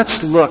says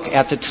let's look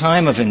at the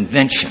time of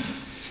invention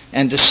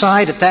and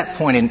decide at that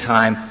point in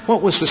time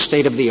what was the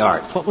state of the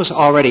art, what was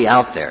already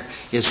out there.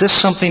 Is this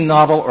something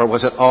novel or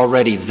was it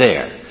already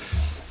there?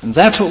 And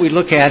that's what we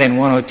look at in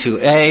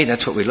 102A,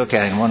 that's what we look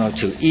at in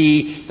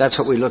 102E, that's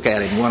what we look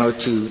at in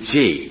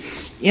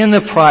 102G. In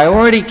the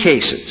priority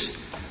cases,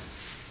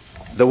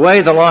 the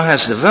way the law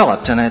has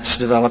developed, and it's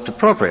developed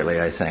appropriately,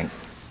 I think,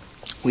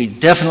 we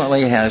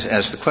definitely,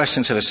 as the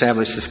questions have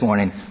established this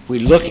morning, we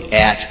look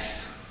at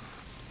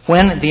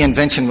when the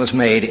invention was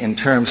made in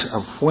terms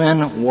of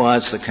when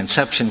was the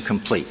conception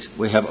complete.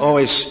 We have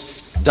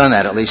always done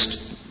that, at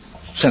least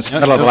since the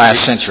middle of the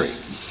last century.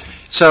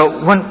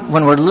 So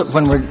when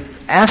we're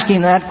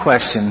asking that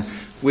question,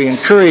 we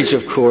encourage,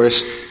 of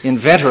course,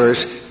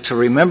 inventors to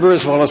remember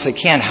as well as they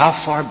can how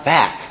far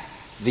back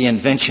the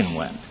invention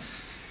went.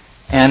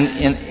 And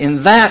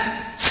in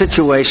that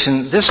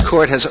situation, this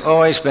Court has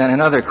always been,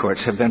 and other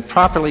courts have been,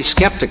 properly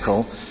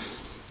skeptical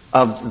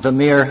of the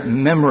mere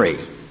memory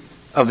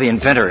of the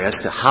inventor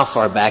as to how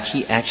far back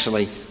he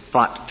actually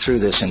thought through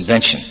this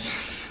invention.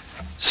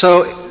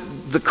 So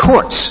the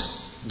courts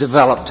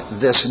developed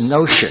this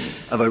notion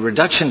of a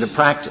reduction to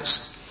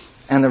practice.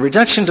 And the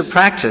reduction to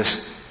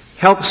practice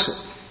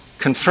helps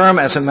confirm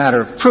as a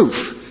matter of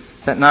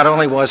proof that not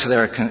only was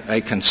there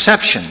a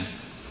conception,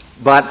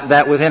 but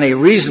that within a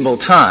reasonable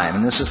time,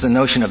 and this is the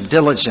notion of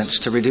diligence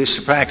to reduce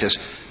to practice,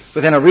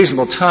 within a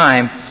reasonable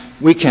time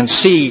we can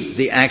see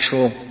the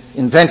actual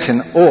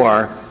invention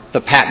or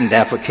the patent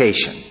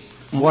application.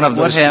 One of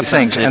those two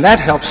things. And that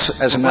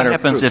helps as a matter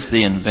of proof. What happens if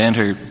the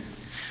inventor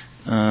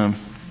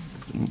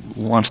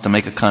wants to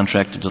make a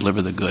contract to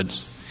deliver the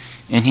goods,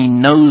 and he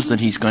knows that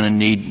he's going to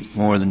need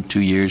more than 2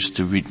 years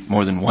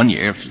more than 1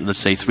 year, let's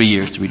say 3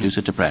 years to reduce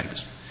it to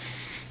practice.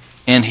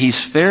 And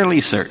he's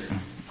fairly certain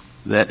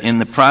that in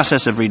the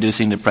process of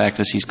reducing to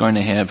practice, he's going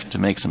to have to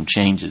make some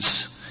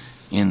changes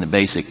in the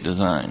basic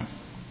design.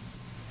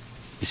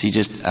 Is he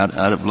just out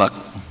of luck?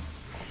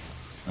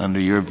 under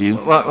your view?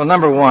 Well,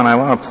 number one, I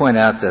want to point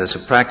out that as a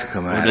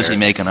practical matter... Or does he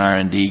make an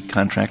R&D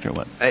contract or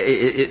what?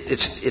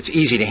 It's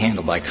easy to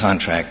handle by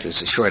contract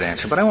is the short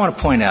answer. But I want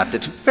to point out that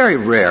it's very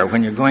rare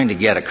when you're going to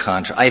get a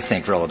contract, I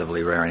think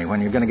relatively rare anyway,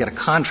 when you're going to get a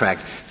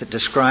contract that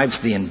describes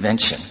the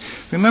invention.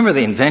 Remember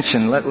the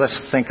invention,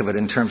 let's think of it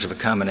in terms of a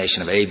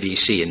combination of A, B,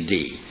 C, and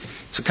D.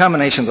 It's a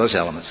combination of those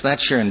elements.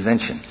 That's your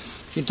invention.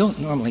 You don't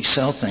normally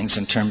sell things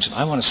in terms of,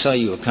 I want to sell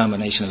you a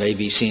combination of A,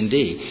 B, C, and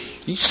D.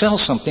 You sell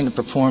something that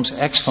performs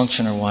X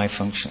function or Y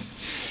function.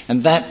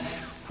 And that,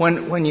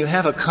 when you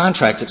have a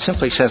contract that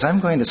simply says, I'm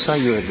going to sell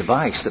you a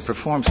device that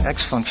performs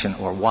X function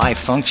or Y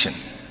function.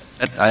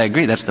 I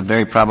agree. That's the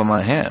very problem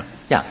I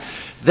have. Yeah.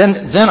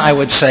 Then I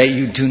would say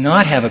you do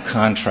not have a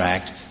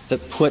contract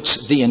that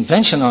puts the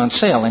invention on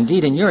sale.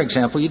 Indeed, in your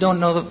example, you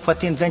don't know what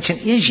the invention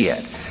is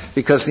yet,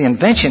 because the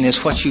invention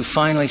is what you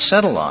finally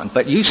settle on.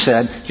 But you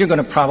said you're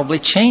going to probably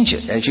change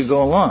it as you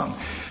go along.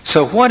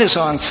 So what is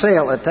on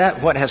sale at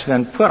that, what has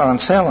been put on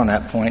sale on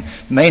that point,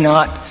 may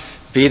not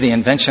be the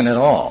invention at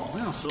all.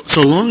 Well,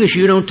 so long as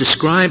you don't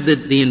describe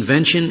the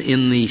invention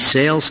in the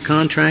sales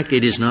contract,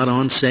 it is not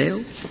on sale?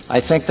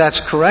 I think that's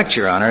correct,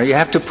 Your Honor. You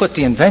have to put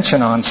the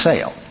invention on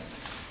sale.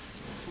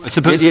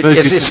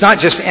 It's not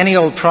just any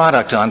old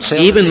product on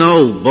sale. Even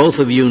though both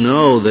of you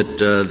know that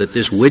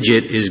this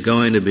widget is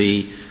going to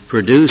be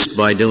produced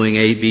by doing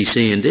A, B,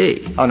 C, and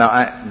D. Oh,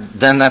 no,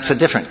 then that's a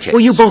different case.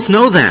 Well, you both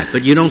know that,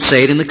 but you don't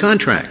say it in the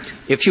contract.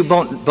 If you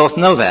both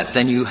know that,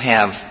 then you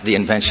have the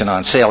invention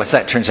on sale, if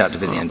that turns out to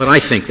be the invention. But I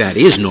think that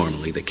is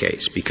normally the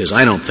case, because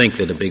I don't think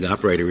that a big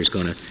operator is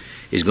going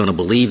to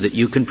believe that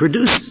you can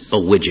produce a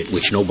widget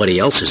which nobody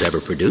else has ever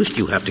produced.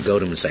 You have to go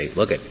to him and say,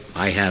 look,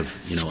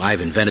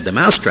 I've invented the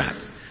mousetrap.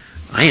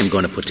 I am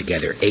going to put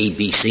together A,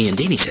 B, C, and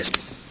D. And he says,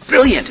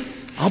 brilliant.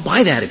 I'll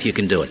buy that if you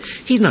can do it.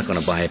 He's not going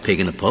to buy a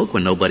pig in a poke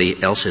when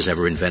nobody else has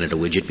ever invented a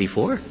widget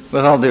before.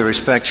 With all due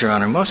respect, Your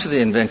Honor, most of the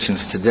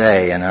inventions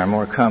today in our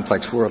more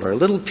complex world are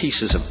little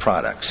pieces of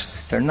products.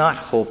 They're not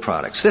whole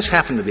products. This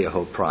happened to be a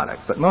whole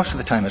product, but most of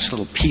the time it's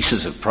little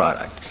pieces of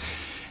product.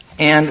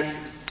 And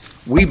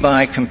we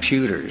buy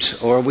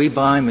computers or we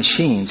buy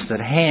machines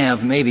that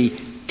have maybe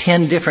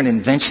 10 different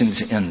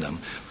inventions in them.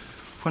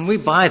 When we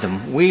buy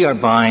them, we are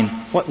buying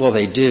what will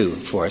they do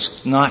for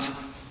us, not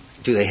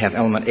do they have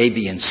element A,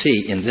 B, and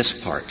C in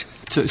this part.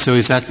 So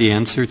is that the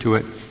answer to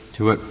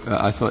what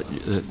I thought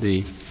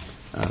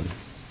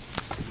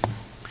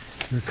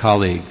your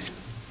colleague,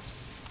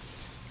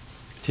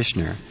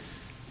 petitioner,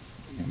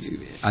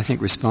 I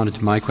think responded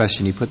to my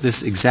question. He put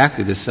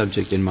exactly this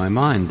subject in my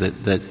mind,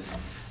 that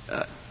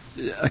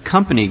a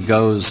company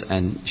goes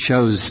and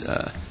shows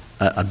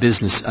a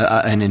business,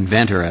 an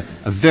inventor,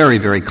 a very,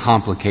 very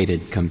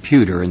complicated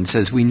computer and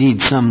says, we need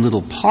some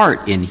little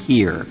part in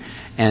here.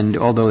 And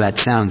although that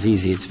sounds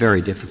easy, it's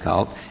very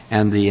difficult.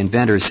 And the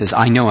inventor says,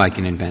 I know I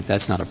can invent.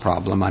 That's not a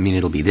problem. I mean,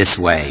 it'll be this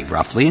way,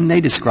 roughly. And they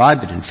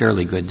describe it in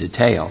fairly good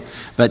detail,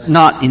 but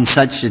not in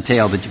such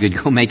detail that you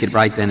could go make it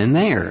right then and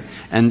there.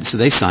 And so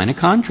they sign a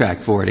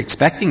contract for it,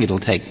 expecting it'll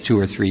take 2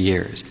 or 3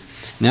 years.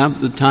 Now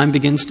the time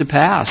begins to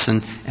pass,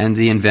 and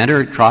the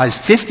inventor tries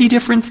 50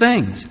 different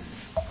things.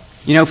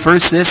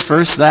 First this,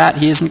 first that.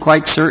 He isn't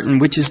quite certain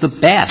which is the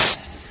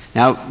best.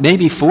 Now,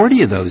 maybe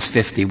 40 of those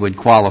 50 would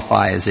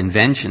qualify as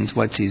inventions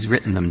once he's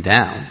written them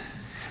down.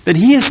 But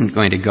he isn't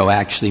going to go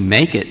actually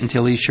make it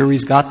until he's sure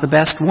he's got the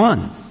best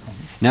one.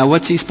 Now,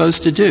 what's he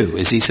supposed to do?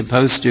 Is he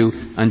supposed to,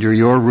 under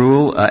your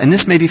rule, and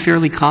this may be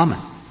fairly common,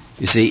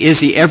 you see, is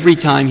he every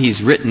time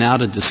he's written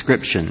out a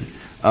description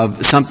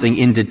of something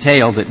in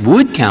detail that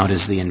would count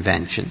as the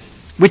invention,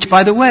 which,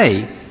 by the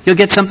way, he'll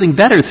get something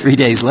better 3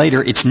 days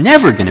later, it's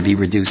never going to be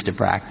reduced to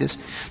practice,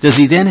 does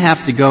he then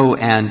have to go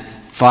and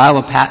file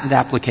a patent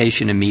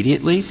application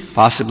immediately,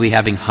 possibly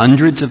having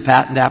hundreds of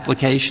patent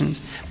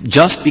applications,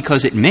 just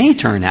because it may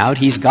turn out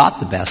he's got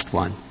the best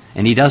one,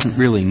 and he doesn't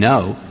really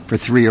know for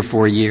 3 or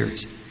 4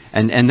 years.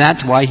 And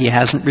that's why he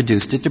hasn't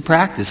reduced it to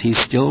practice. He's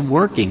still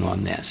working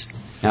on this.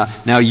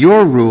 Now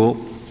your rule,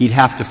 he'd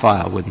have to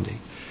file, wouldn't he?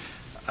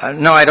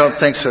 No, I don't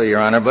think so, Your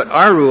Honor, but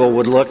our rule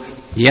would look...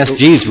 The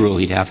SG's rule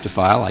he'd have to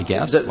file, I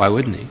guess. Why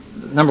wouldn't he?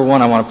 Number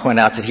one, I want to point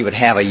out that he would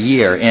have a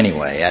year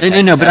anyway.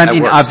 No, but I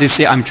mean,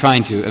 obviously, I'm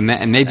trying to,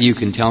 and maybe you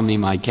can tell me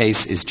my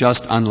case is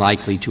just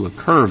unlikely to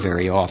occur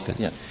very often.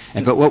 Yeah.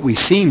 But what we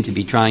seem to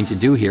be trying to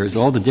do here is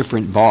all the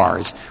different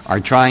bars are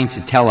trying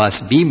to tell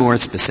us, be more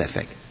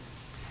specific.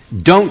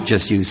 Don't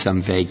just use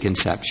some vague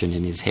conception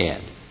in his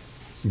head.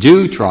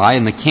 Do try,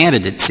 and the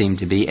candidates seem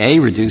to be, A,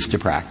 reduced to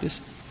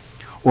practice,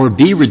 or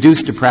B,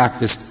 reduced to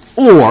practice,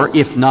 or,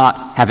 if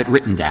not, have it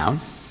written down,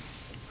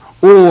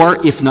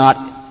 or, if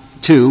not,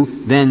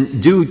 2,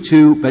 then do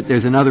 2, but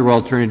there's another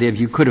alternative.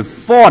 You could have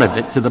thought of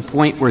it to the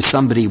point where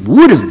somebody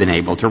would have been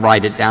able to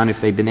write it down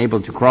if they'd been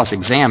able to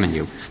cross-examine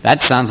you.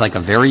 That sounds like a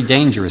very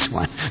dangerous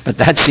one, but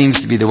that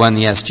seems to be the one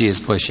the SG is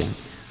pushing.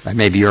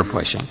 Maybe you're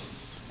pushing.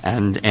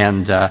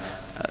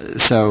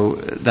 So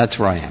that's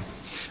where I am.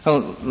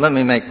 Well, let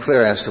me make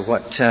clear as to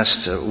what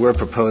test we're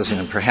proposing,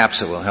 and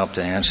perhaps it will help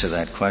to answer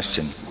that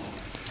question.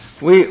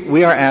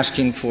 We are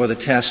asking for the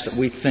test that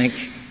we think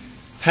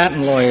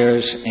patent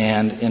lawyers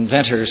and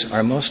inventors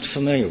are most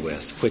familiar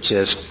with, which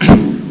is,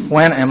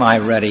 when am I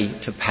ready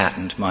to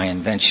patent my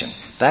invention?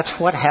 That's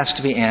what has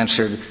to be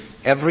answered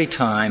every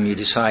time you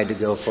decide to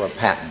go for a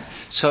patent.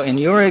 So in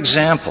your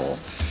example,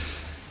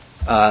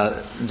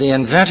 the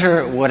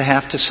inventor would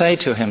have to say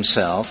to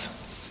himself,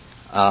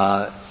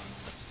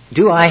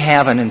 do I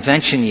have an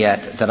invention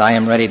yet that I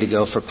am ready to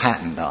go for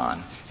patent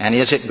on? And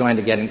is it going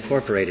to get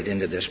incorporated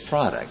into this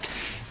product?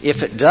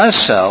 If it does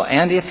so,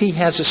 and if he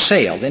has a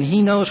sale, then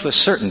he knows with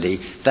certainty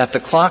that the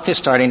clock is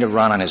starting to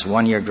run on his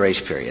 1-year grace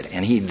period,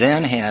 and he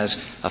then has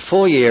a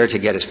full year to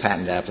get his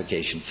patent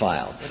application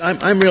filed.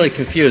 I'm really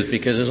confused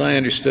because, as I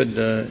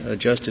understood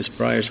Justice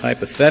Breyer's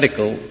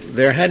hypothetical,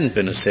 there hadn't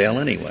been a sale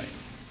anyway,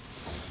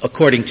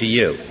 according to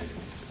you.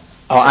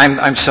 Oh,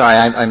 I'm sorry,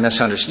 I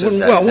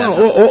misunderstood that.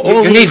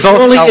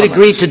 All he had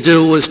agreed to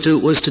do was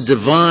to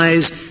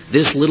devise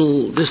this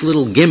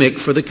little gimmick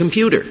for the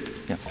computer.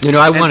 Yeah. You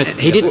know,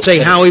 he didn't say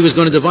how he was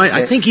going to devise.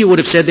 I think he would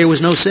have said there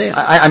was no sale.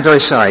 I'm very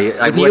sorry.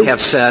 I would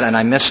have said, and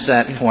I missed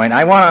that point.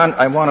 I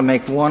want to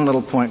make one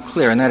little point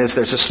clear, and that is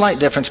there's a slight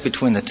difference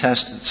between the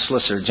test that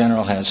Solicitor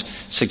General has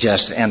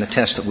suggested and the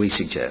test that we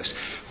suggest.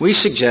 We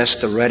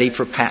suggest the ready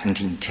for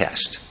patenting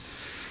test.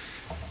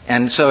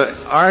 And so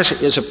ours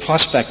is a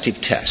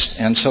prospective test.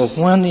 And so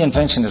when the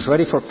invention is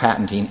ready for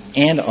patenting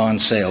and on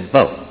sale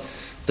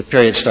both, the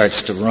period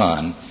starts to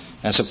run,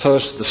 as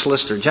opposed to the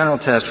Solicitor General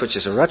test, which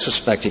is a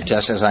retrospective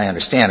test, as I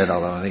understand it,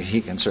 although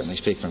he can certainly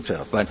speak for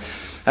himself. But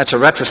that's a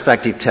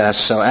retrospective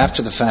test, so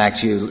after the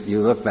fact you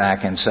look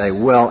back and say,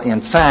 well,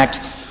 in fact,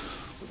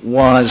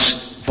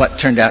 was what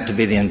turned out to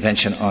be the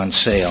invention on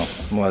sale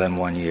more than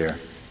 1 year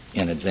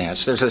in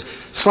advance? There's a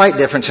slight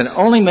difference, and it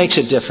only makes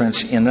a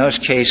difference in those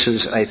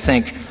cases, I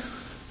think,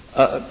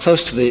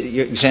 close to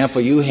the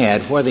example you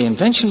had, where the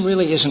invention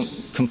really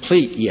isn't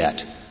complete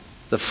yet,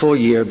 the full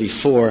year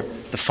before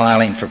the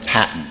filing for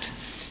patent.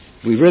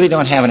 We really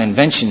don't have an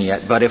invention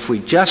yet, but if we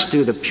just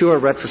do the pure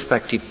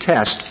retrospective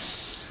test,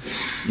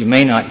 you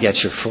may not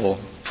get your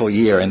full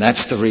year, and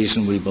that's the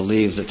reason we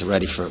believe that the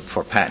ready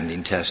for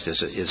patenting test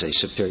is a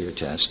superior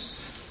test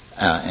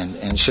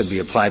and should be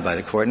applied by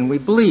the court. And we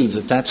believe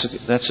that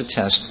that's a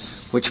test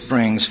which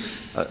brings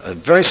a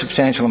very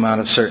substantial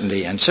amount of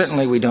certainty, and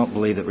certainly we don't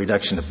believe that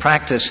reduction to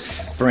practice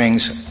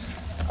brings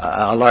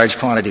a large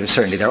quantity of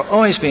certainty. There will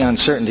always be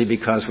uncertainty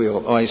because we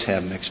will always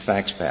have mixed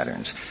facts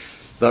patterns.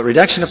 But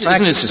reduction to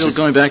practice Isn't it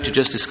still, going back to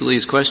Justice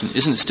Scalia's question,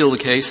 isn't it still the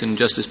case in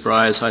Justice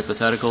Breyer's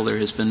hypothetical there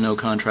has been no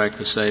contract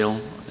for sale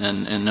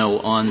and no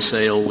on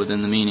sale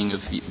within the meaning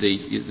of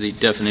the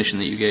definition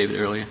that you gave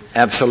earlier?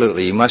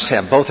 Absolutely. You must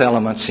have both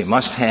elements. You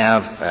must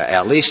have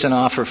at least an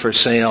offer for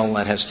sale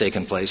that has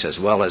taken place as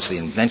well as the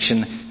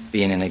invention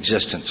being in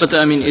existence. But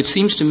it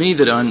seems to me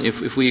that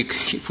if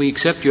we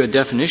accept your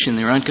definition,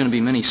 there aren't going to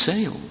be many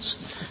sales,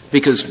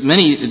 because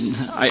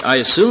I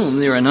assume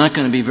there are not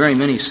going to be very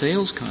many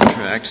sales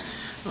contracts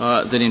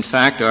that in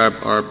fact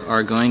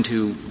are going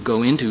to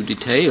go into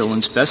detail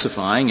in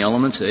specifying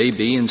elements A,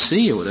 B, and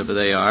C, or whatever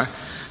they are.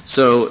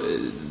 So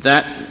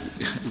that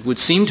would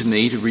seem to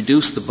me to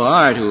reduce the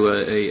bar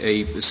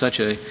to such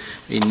a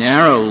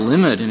narrow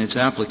limit in its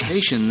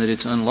application that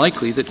it's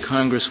unlikely that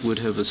Congress would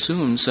have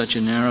assumed such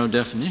a narrow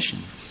definition.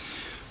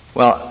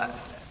 Well,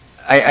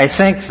 I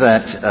think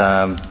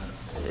that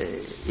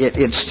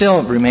it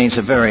still remains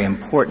a very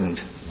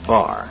important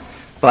bar.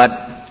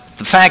 But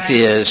the fact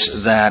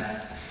is that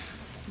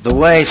the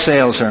way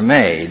sales are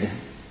made,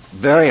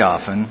 very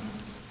often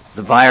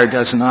the buyer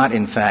does not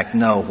in fact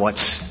know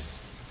what's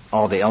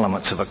all the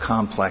elements of a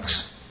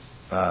complex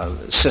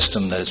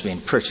system that is being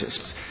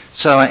purchased.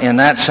 So in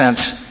that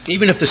sense,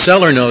 even if the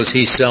seller knows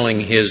he's selling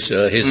his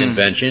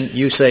invention,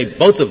 you say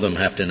both of them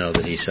have to know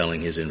that he's selling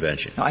his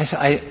invention.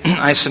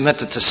 I submit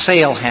that the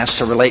sale has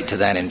to relate to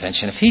that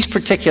invention. If he's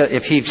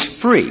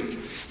free,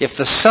 if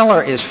the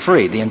seller is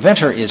free, the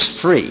inventor is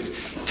free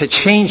to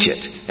change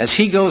it as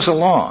he goes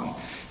along.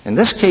 In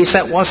this case,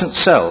 that wasn't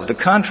so. The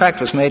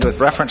contract was made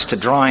with reference to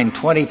drawing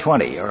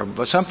 2020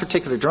 or some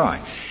particular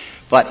drawing.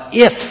 But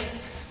if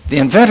the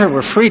inventor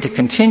were free to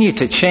continue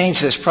to change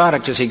this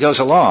product as he goes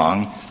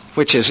along,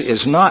 which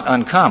is not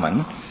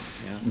uncommon,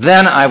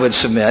 then I would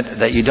submit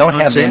that you don't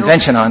have the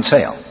invention on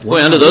sale.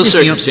 Well, under those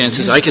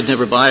circumstances, I could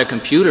never buy a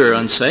computer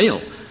on sale.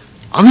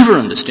 I'll never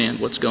understand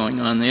what's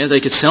going on there.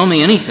 They could sell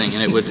me anything,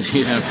 and it would,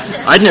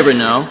 I'd never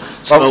know.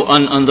 So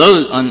on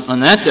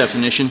that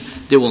definition,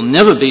 there will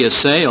never be a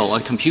sale, a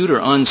computer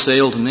on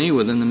sale to me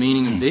within the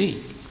meaning of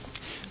B.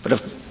 But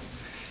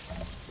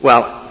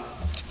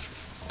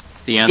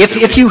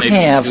if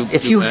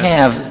you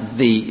have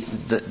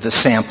the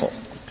sample,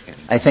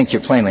 I think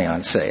you're plainly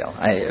on sale.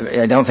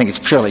 I don't think it's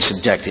purely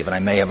subjective, and I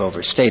may have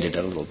overstated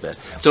it a little bit.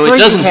 So it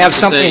doesn't have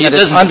something that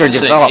is under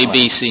development. A,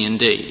 B, C, and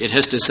D. It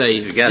has to say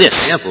you've got this. A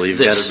sample. You've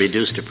got to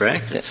reduce to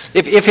practice.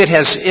 If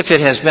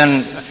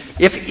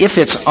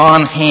it's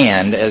on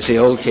hand, as the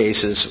old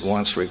cases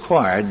once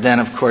required, then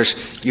of course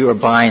you are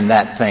buying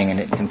that thing and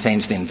it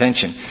contains the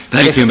invention.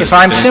 Thank you, Mr.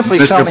 Bain.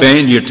 Mr.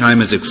 Bain, your time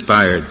has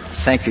expired.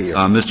 Thank you.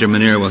 Mr.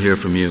 Manier will hear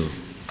from you.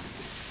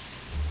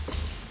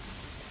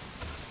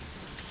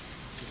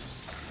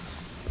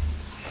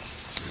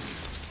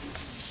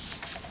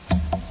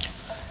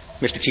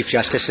 Mr. Chief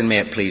Justice, and may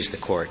it please the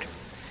Court.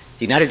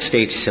 The United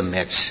States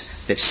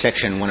submits that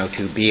Section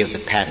 102B of the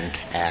Patent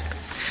Act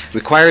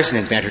requires an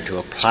inventor to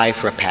apply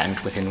for a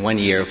patent within 1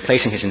 year of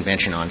placing his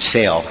invention on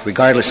sale,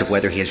 regardless of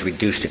whether he has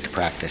reduced it to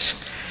practice.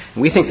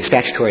 And we think the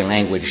statutory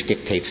language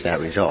dictates that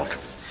result.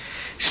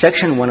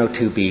 Section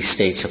 102B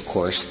states, of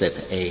course,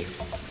 that an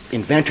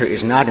inventor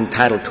is not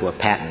entitled to a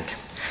patent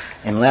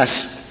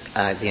unless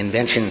the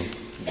invention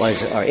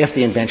was, or if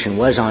the invention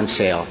was on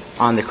sale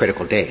on the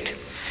critical date.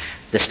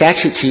 The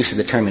statute's use of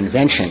the term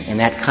invention in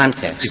that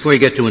context. Before you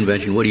get to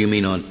invention, what do you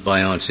mean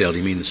by on sale? Do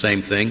you mean the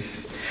same thing?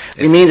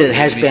 We mean that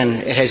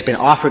it has been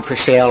offered for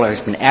sale or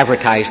has been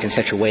advertised in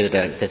such a way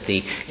that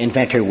the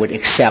inventor would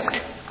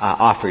accept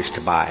offers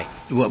to buy.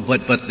 Well,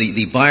 but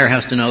the buyer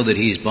has to know that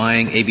he's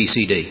buying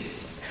ABCD.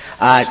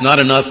 It's not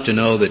enough to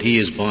know that he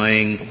is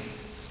buying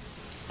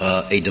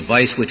a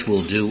device which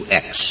will do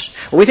X.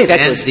 Well, we think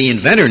that and the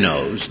inventor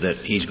knows that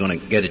he's going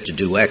to get it to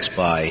do X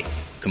by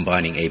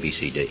combining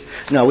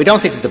ABCD. No, we don't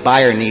think that the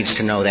buyer needs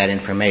to know that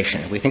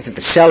information. We think that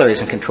the seller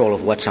is in control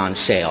of what's on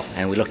sale,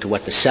 and we look to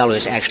what the seller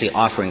is actually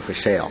offering for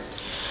sale.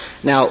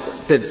 Now,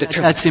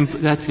 that's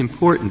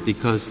important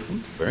because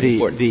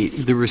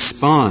the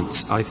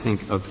response, I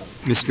think, of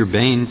Mr.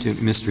 Bain to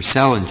Mr.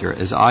 Selinger,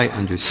 as I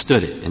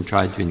understood it and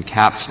tried to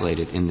encapsulate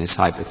it in this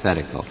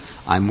hypothetical,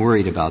 I'm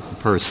worried about the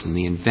person,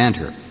 the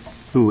inventor,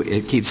 who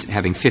it keeps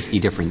having 50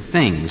 different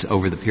things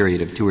over the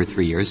period of 2 or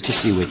 3 years to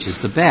see which is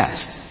the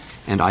best.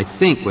 And I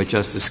think what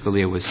Justice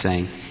Scalia was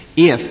saying,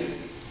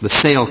 if the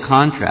sale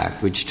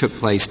contract, which took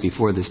place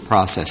before this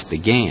process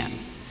began,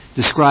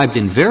 described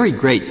in very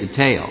great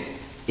detail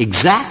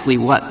exactly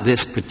what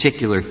this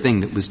particular thing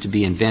that was to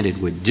be invented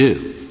would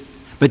do,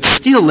 but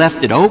still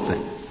left it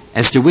open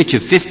as to which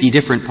of 50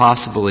 different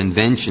possible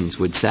inventions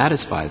would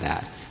satisfy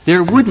that,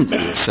 there wouldn't be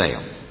a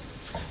sale.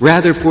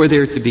 Rather, for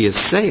there to be a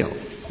sale,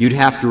 you'd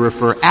have to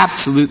refer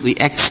absolutely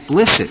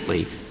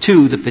explicitly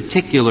to the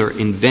particular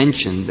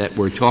invention that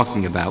we're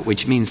talking about,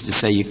 which means to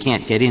say you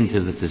can't get into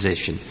the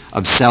position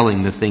of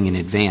selling the thing in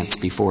advance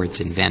before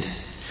it's invented.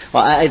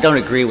 Well, I don't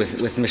agree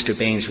with Mr.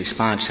 Bain's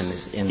response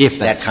in that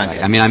context.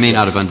 Right. I mean, I may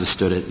not have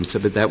understood it,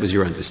 but that was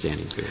your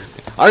understanding, too.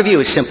 Our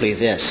view is simply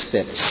this,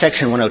 that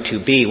Section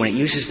 102B, when it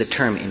uses the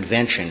term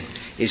invention,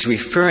 is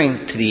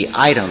referring to the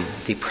item,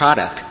 the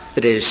product,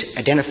 that is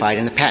identified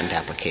in the patent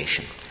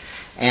application.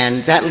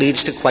 And that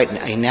leads to quite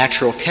a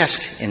natural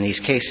test in these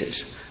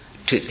cases.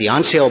 The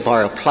on-sale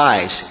bar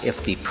applies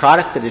if the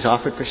product that is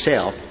offered for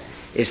sale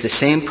is the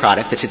same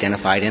product that's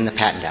identified in the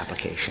patent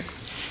application.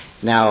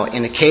 Now,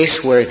 in a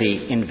case where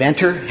the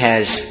inventor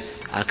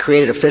has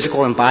created a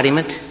physical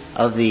embodiment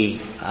of the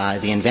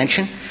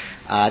invention,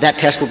 that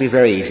test will be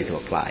very easy to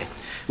apply.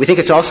 We think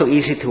it's also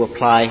easy to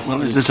apply.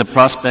 Well, is this a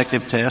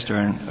prospective test or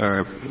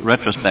a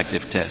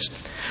retrospective test?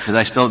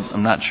 Because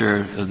I'm not sure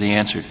of the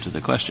answer to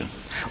the question.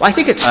 Well, I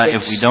think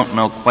if we don't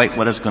know quite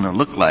what it's going to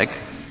look like,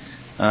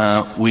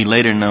 we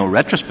later know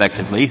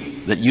retrospectively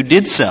that you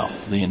did sell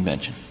the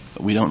invention,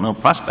 but we don't know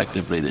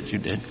prospectively that you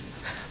did.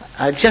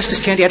 Justice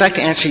Kennedy, I'd like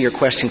to answer your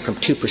question from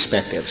two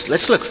perspectives.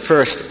 Let's look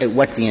first at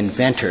what the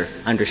inventor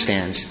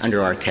understands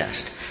under our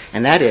test.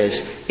 And that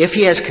is, if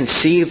he has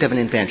conceived of an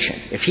invention,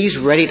 if he's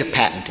ready to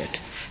patent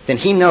it, then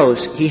he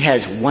knows he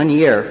has 1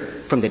 year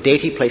from the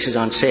date he places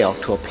on sale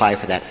to apply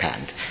for that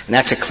patent. And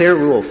that's a clear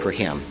rule for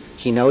him.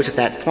 He knows at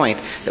that point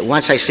that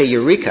once I say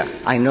eureka,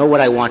 I know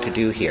what I want to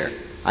do here.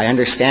 I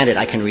understand it.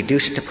 I can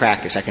reduce it to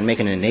practice. I can make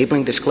an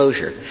enabling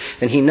disclosure.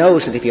 Then he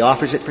knows that if he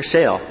offers it for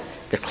sale,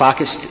 the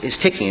clock is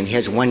ticking and he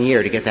has 1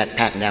 year to get that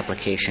patent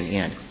application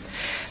in.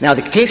 Now,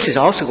 the case is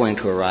also going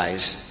to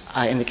arise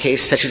in the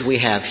case such as we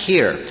have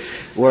here,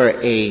 where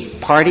a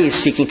party is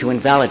seeking to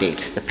invalidate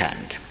the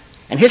patent.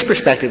 And his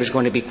perspective is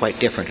going to be quite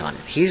different on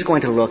it. He's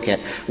going to look at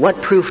what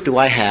proof do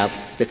I have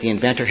that the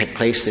inventor had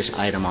placed this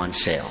item on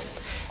sale.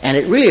 And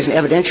it really is an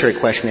evidentiary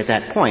question at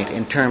that point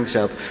in terms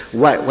of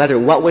whether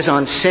what was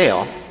on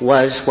sale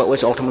was what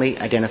was ultimately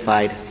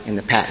identified in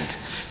the patent.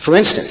 For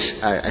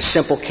instance, a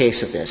simple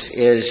case of this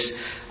is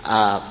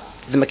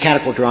the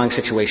mechanical drawing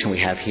situation we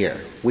have here.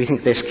 We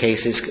think this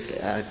case is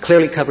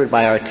clearly covered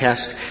by our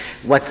test.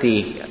 What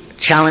the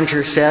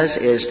challenger says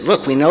is,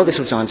 look, we know this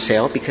was on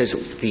sale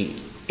because the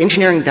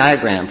engineering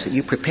diagrams that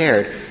you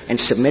prepared and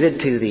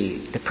submitted to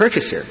the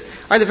purchaser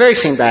are the very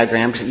same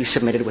diagrams that you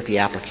submitted with the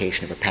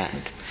application of a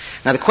patent.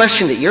 Now, the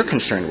question that you're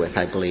concerned with,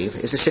 I believe,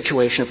 is the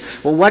situation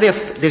of, well, what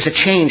if there's a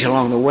change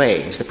along the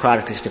way as the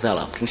product is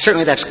developed? And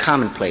certainly that's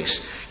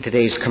commonplace in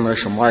today's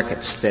commercial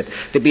markets, that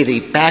there be the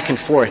back and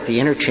forth, the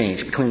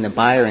interchange between the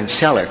buyer and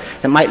seller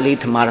that might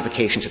lead to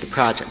modifications of the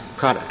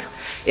product.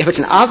 If it's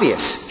an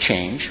obvious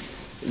change,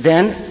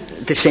 then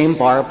the same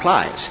bar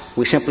applies.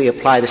 We simply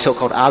apply the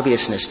so-called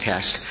obviousness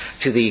test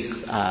to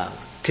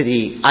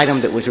the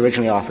item that was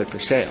originally offered for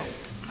sale.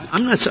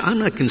 I'm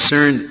not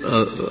concerned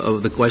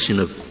of the question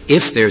of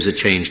if there's a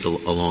change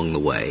along the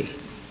way.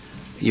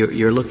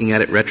 You're looking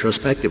at it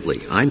retrospectively.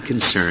 I'm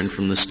concerned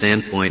from the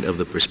standpoint of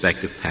the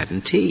prospective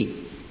patentee.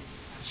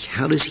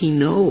 How does he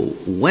know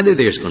whether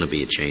there's going to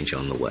be a change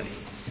on the way?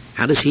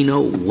 How does he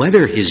know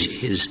whether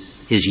his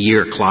his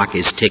year clock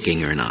is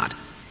ticking or not.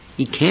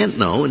 He can't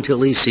know until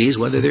he sees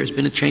whether there's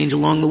been a change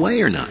along the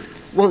way or not.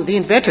 Well, the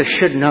inventor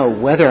should know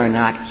whether or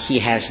not he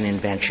has an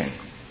invention,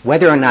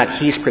 whether or not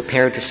he's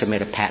prepared to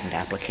submit a patent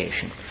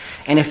application.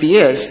 And if he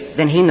is,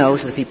 then he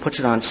knows that if he puts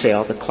it on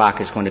sale, the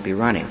clock is going to be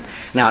running.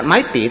 Now, it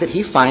might be that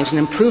he finds an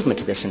improvement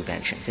to this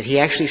invention, that he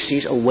actually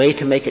sees a way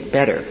to make it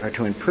better or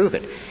to improve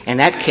it. In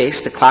that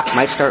case, the clock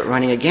might start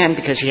running again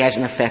because he has,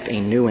 in effect, a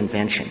new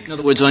invention. In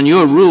other words, on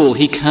your rule,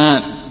 he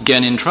can't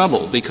get in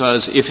trouble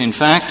because if, in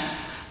fact,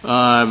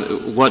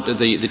 what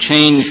the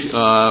change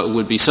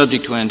would be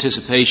subject to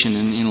anticipation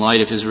in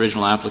light of his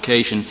original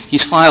application,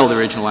 he's filed the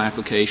original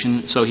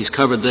application, so he's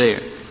covered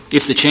there.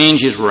 If the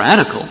change is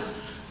radical,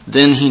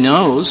 then he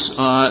knows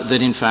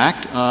that, in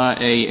fact,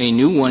 a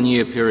new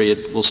one-year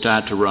period will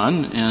start to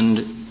run, and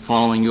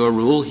following your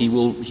rule, he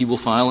will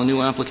file a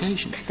new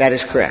application. That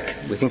is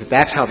correct. We think that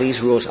that's how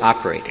these rules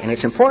operate. And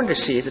it's important to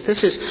see that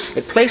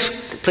it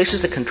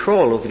places the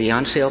control over the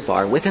on-sale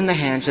bar within the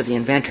hands of the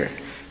inventor.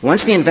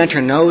 Once the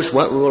inventor knows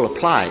what rule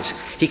applies,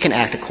 he can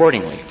act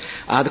accordingly.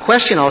 The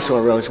question also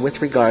arose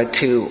with regard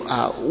to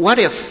what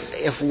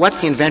if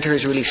what the inventor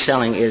is really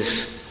selling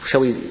is,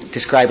 shall we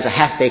describe as a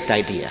half-baked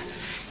idea.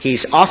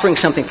 He's offering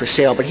something for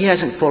sale, but he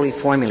hasn't fully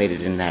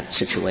formulated in that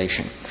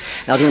situation.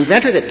 Now, the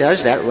inventor that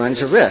does that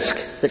runs a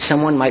risk that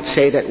someone might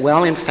say that,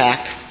 well, in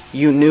fact,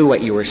 you knew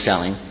what you were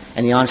selling,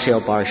 and the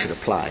on-sale bar should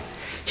apply.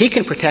 He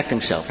can protect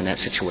himself in that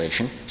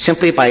situation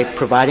simply by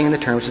providing in the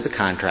terms of the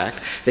contract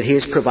that he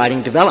is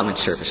providing development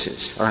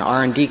services or an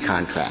R&D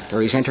contract,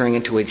 or he's entering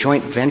into a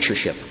joint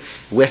ventureship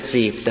with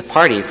the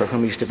party for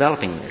whom he's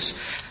developing this.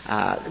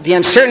 The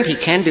uncertainty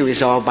can be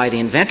resolved by the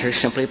inventor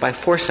simply by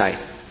foresight.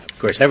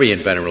 Of course, every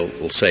inventor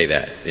will say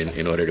that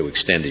in order to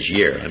extend his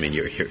year. I mean,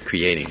 you're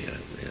creating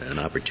an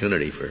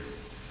opportunity for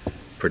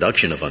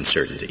production of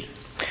uncertainty.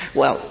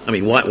 Well, I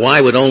mean,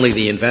 why would only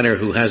the inventor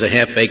who has a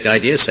half-baked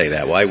idea say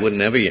that? Why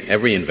wouldn't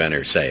every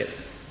inventor say it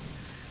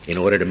in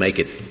order to make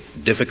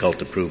it difficult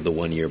to prove the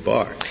one-year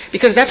bar?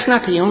 Because that's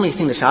not the only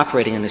thing that's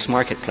operating in this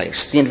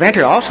marketplace. The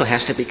inventor also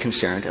has to be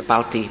concerned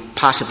about the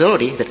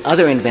possibility that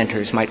other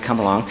inventors might come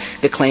along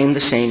that claim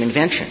the same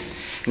invention.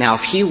 Now,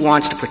 if he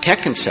wants to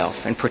protect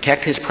himself and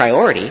protect his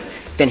priority,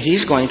 then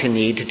he's going to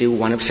need to do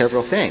one of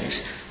several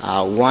things.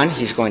 One,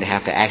 he's going to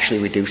have to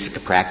actually reduce it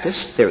to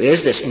practice. There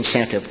is this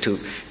incentive to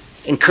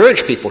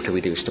encourage people to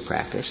reduce the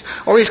practice,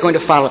 or he's going to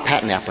file a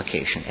patent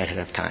application ahead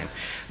of time.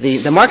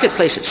 The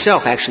marketplace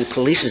itself actually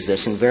polices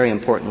this in very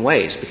important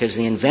ways, because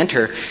the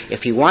inventor,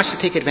 if he wants to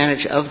take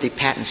advantage of the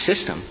patent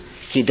system,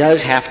 he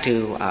does have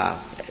to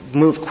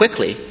move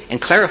quickly and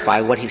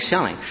clarify what he's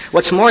selling.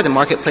 What's more, the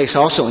marketplace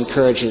also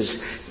encourages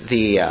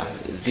the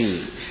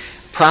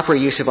proper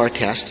use of our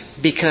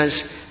test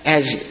because,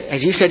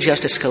 as you said,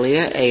 Justice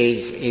Scalia,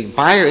 a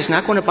buyer is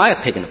not going to buy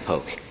a pig in a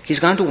poke. He's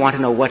going to want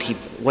to know what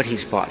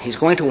he's bought. He's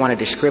going to want a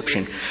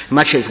description,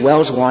 much as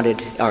Wells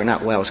wanted, or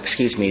not Wells,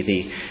 excuse me,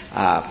 the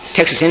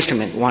Texas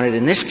Instrument wanted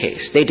in this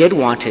case. They did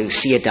want to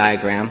see a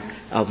diagram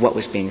of what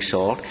was being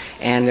sold,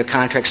 and their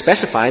contract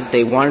specified that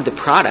they wanted the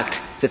product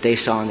that they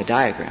saw in the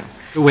diagram.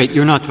 Wait,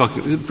 you're not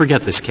talking —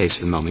 forget this case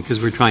for the moment,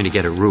 because we're trying to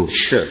get a rule.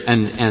 Sure.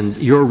 And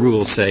your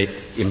rules say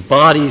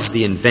embodies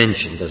the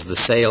invention. Does the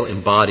sale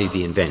embody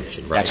the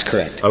invention, right? That's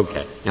correct.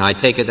 Okay. Now, I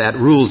take it that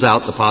rules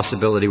out the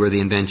possibility where the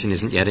invention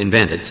isn't yet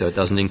invented, so it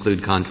doesn't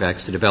include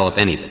contracts to develop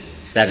anything.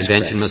 That is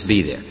invention correct. Must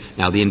be there.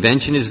 Now, the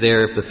invention is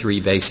there if the three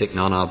basic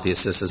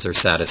non-obviouses are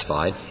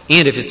satisfied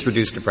and if it's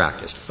reduced to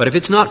practice. But if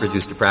it's not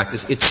reduced to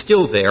practice, it's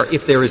still there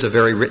if there is a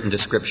very written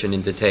description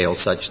in detail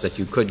such that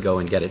you could go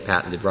and get it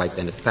patented right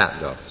then at the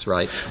patent office,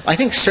 right? I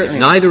think certainly.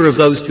 If neither of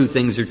those two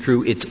things are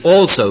true, it's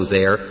also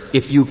there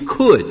if you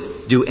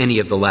could do any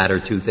of the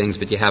latter two things,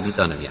 but you haven't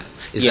done them yet.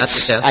 Is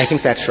yes, that the test? I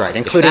think that's right,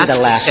 including the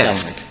last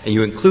element. And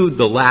you include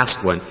the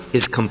last one.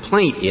 His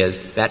complaint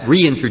is that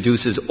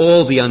reintroduces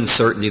all the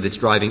uncertainty that's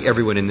driving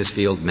everyone in this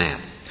field mad.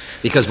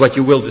 Because what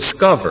you will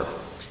discover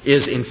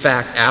is, in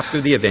fact, after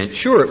the event,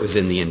 sure, it was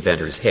in the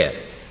inventor's head.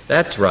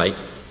 That's right.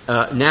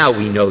 Now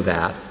we know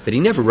that, but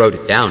he never wrote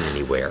it down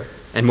anywhere.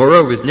 And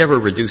moreover, it was never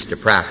reduced to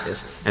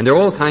practice. And there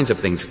are all kinds of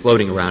things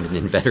floating around in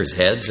inventors'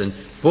 heads, and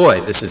boy,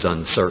 this is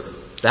uncertain.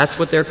 That's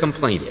what their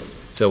complaint is.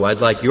 So I'd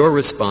like your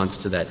response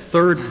to that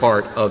third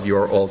part of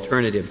your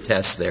alternative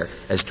test there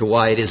as to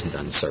why it isn't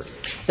uncertain.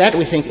 That,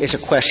 we think, is a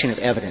question of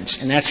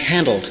evidence, and that's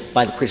handled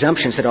by the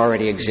presumptions that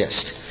already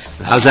exist.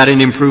 How's that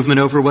an improvement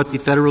over what the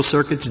Federal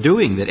Circuit's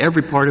doing, that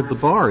every part of the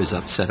bar is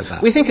upset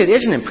about? We think it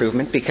is an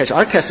improvement because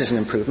our test is an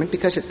improvement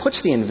because it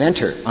puts the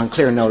inventor on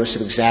clear notice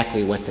of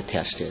exactly what the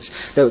test is.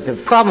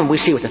 The problem we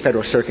see with the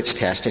Federal Circuit's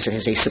test is it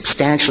is a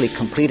substantially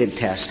completed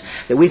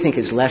test that we think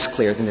is less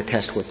clear than the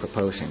test we're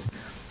proposing.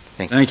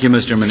 Thank you,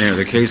 Mr. Manier.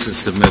 The case is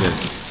submitted.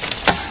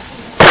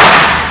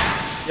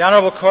 The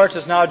Honorable Court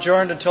is now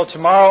adjourned until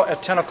tomorrow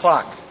at 10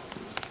 o'clock.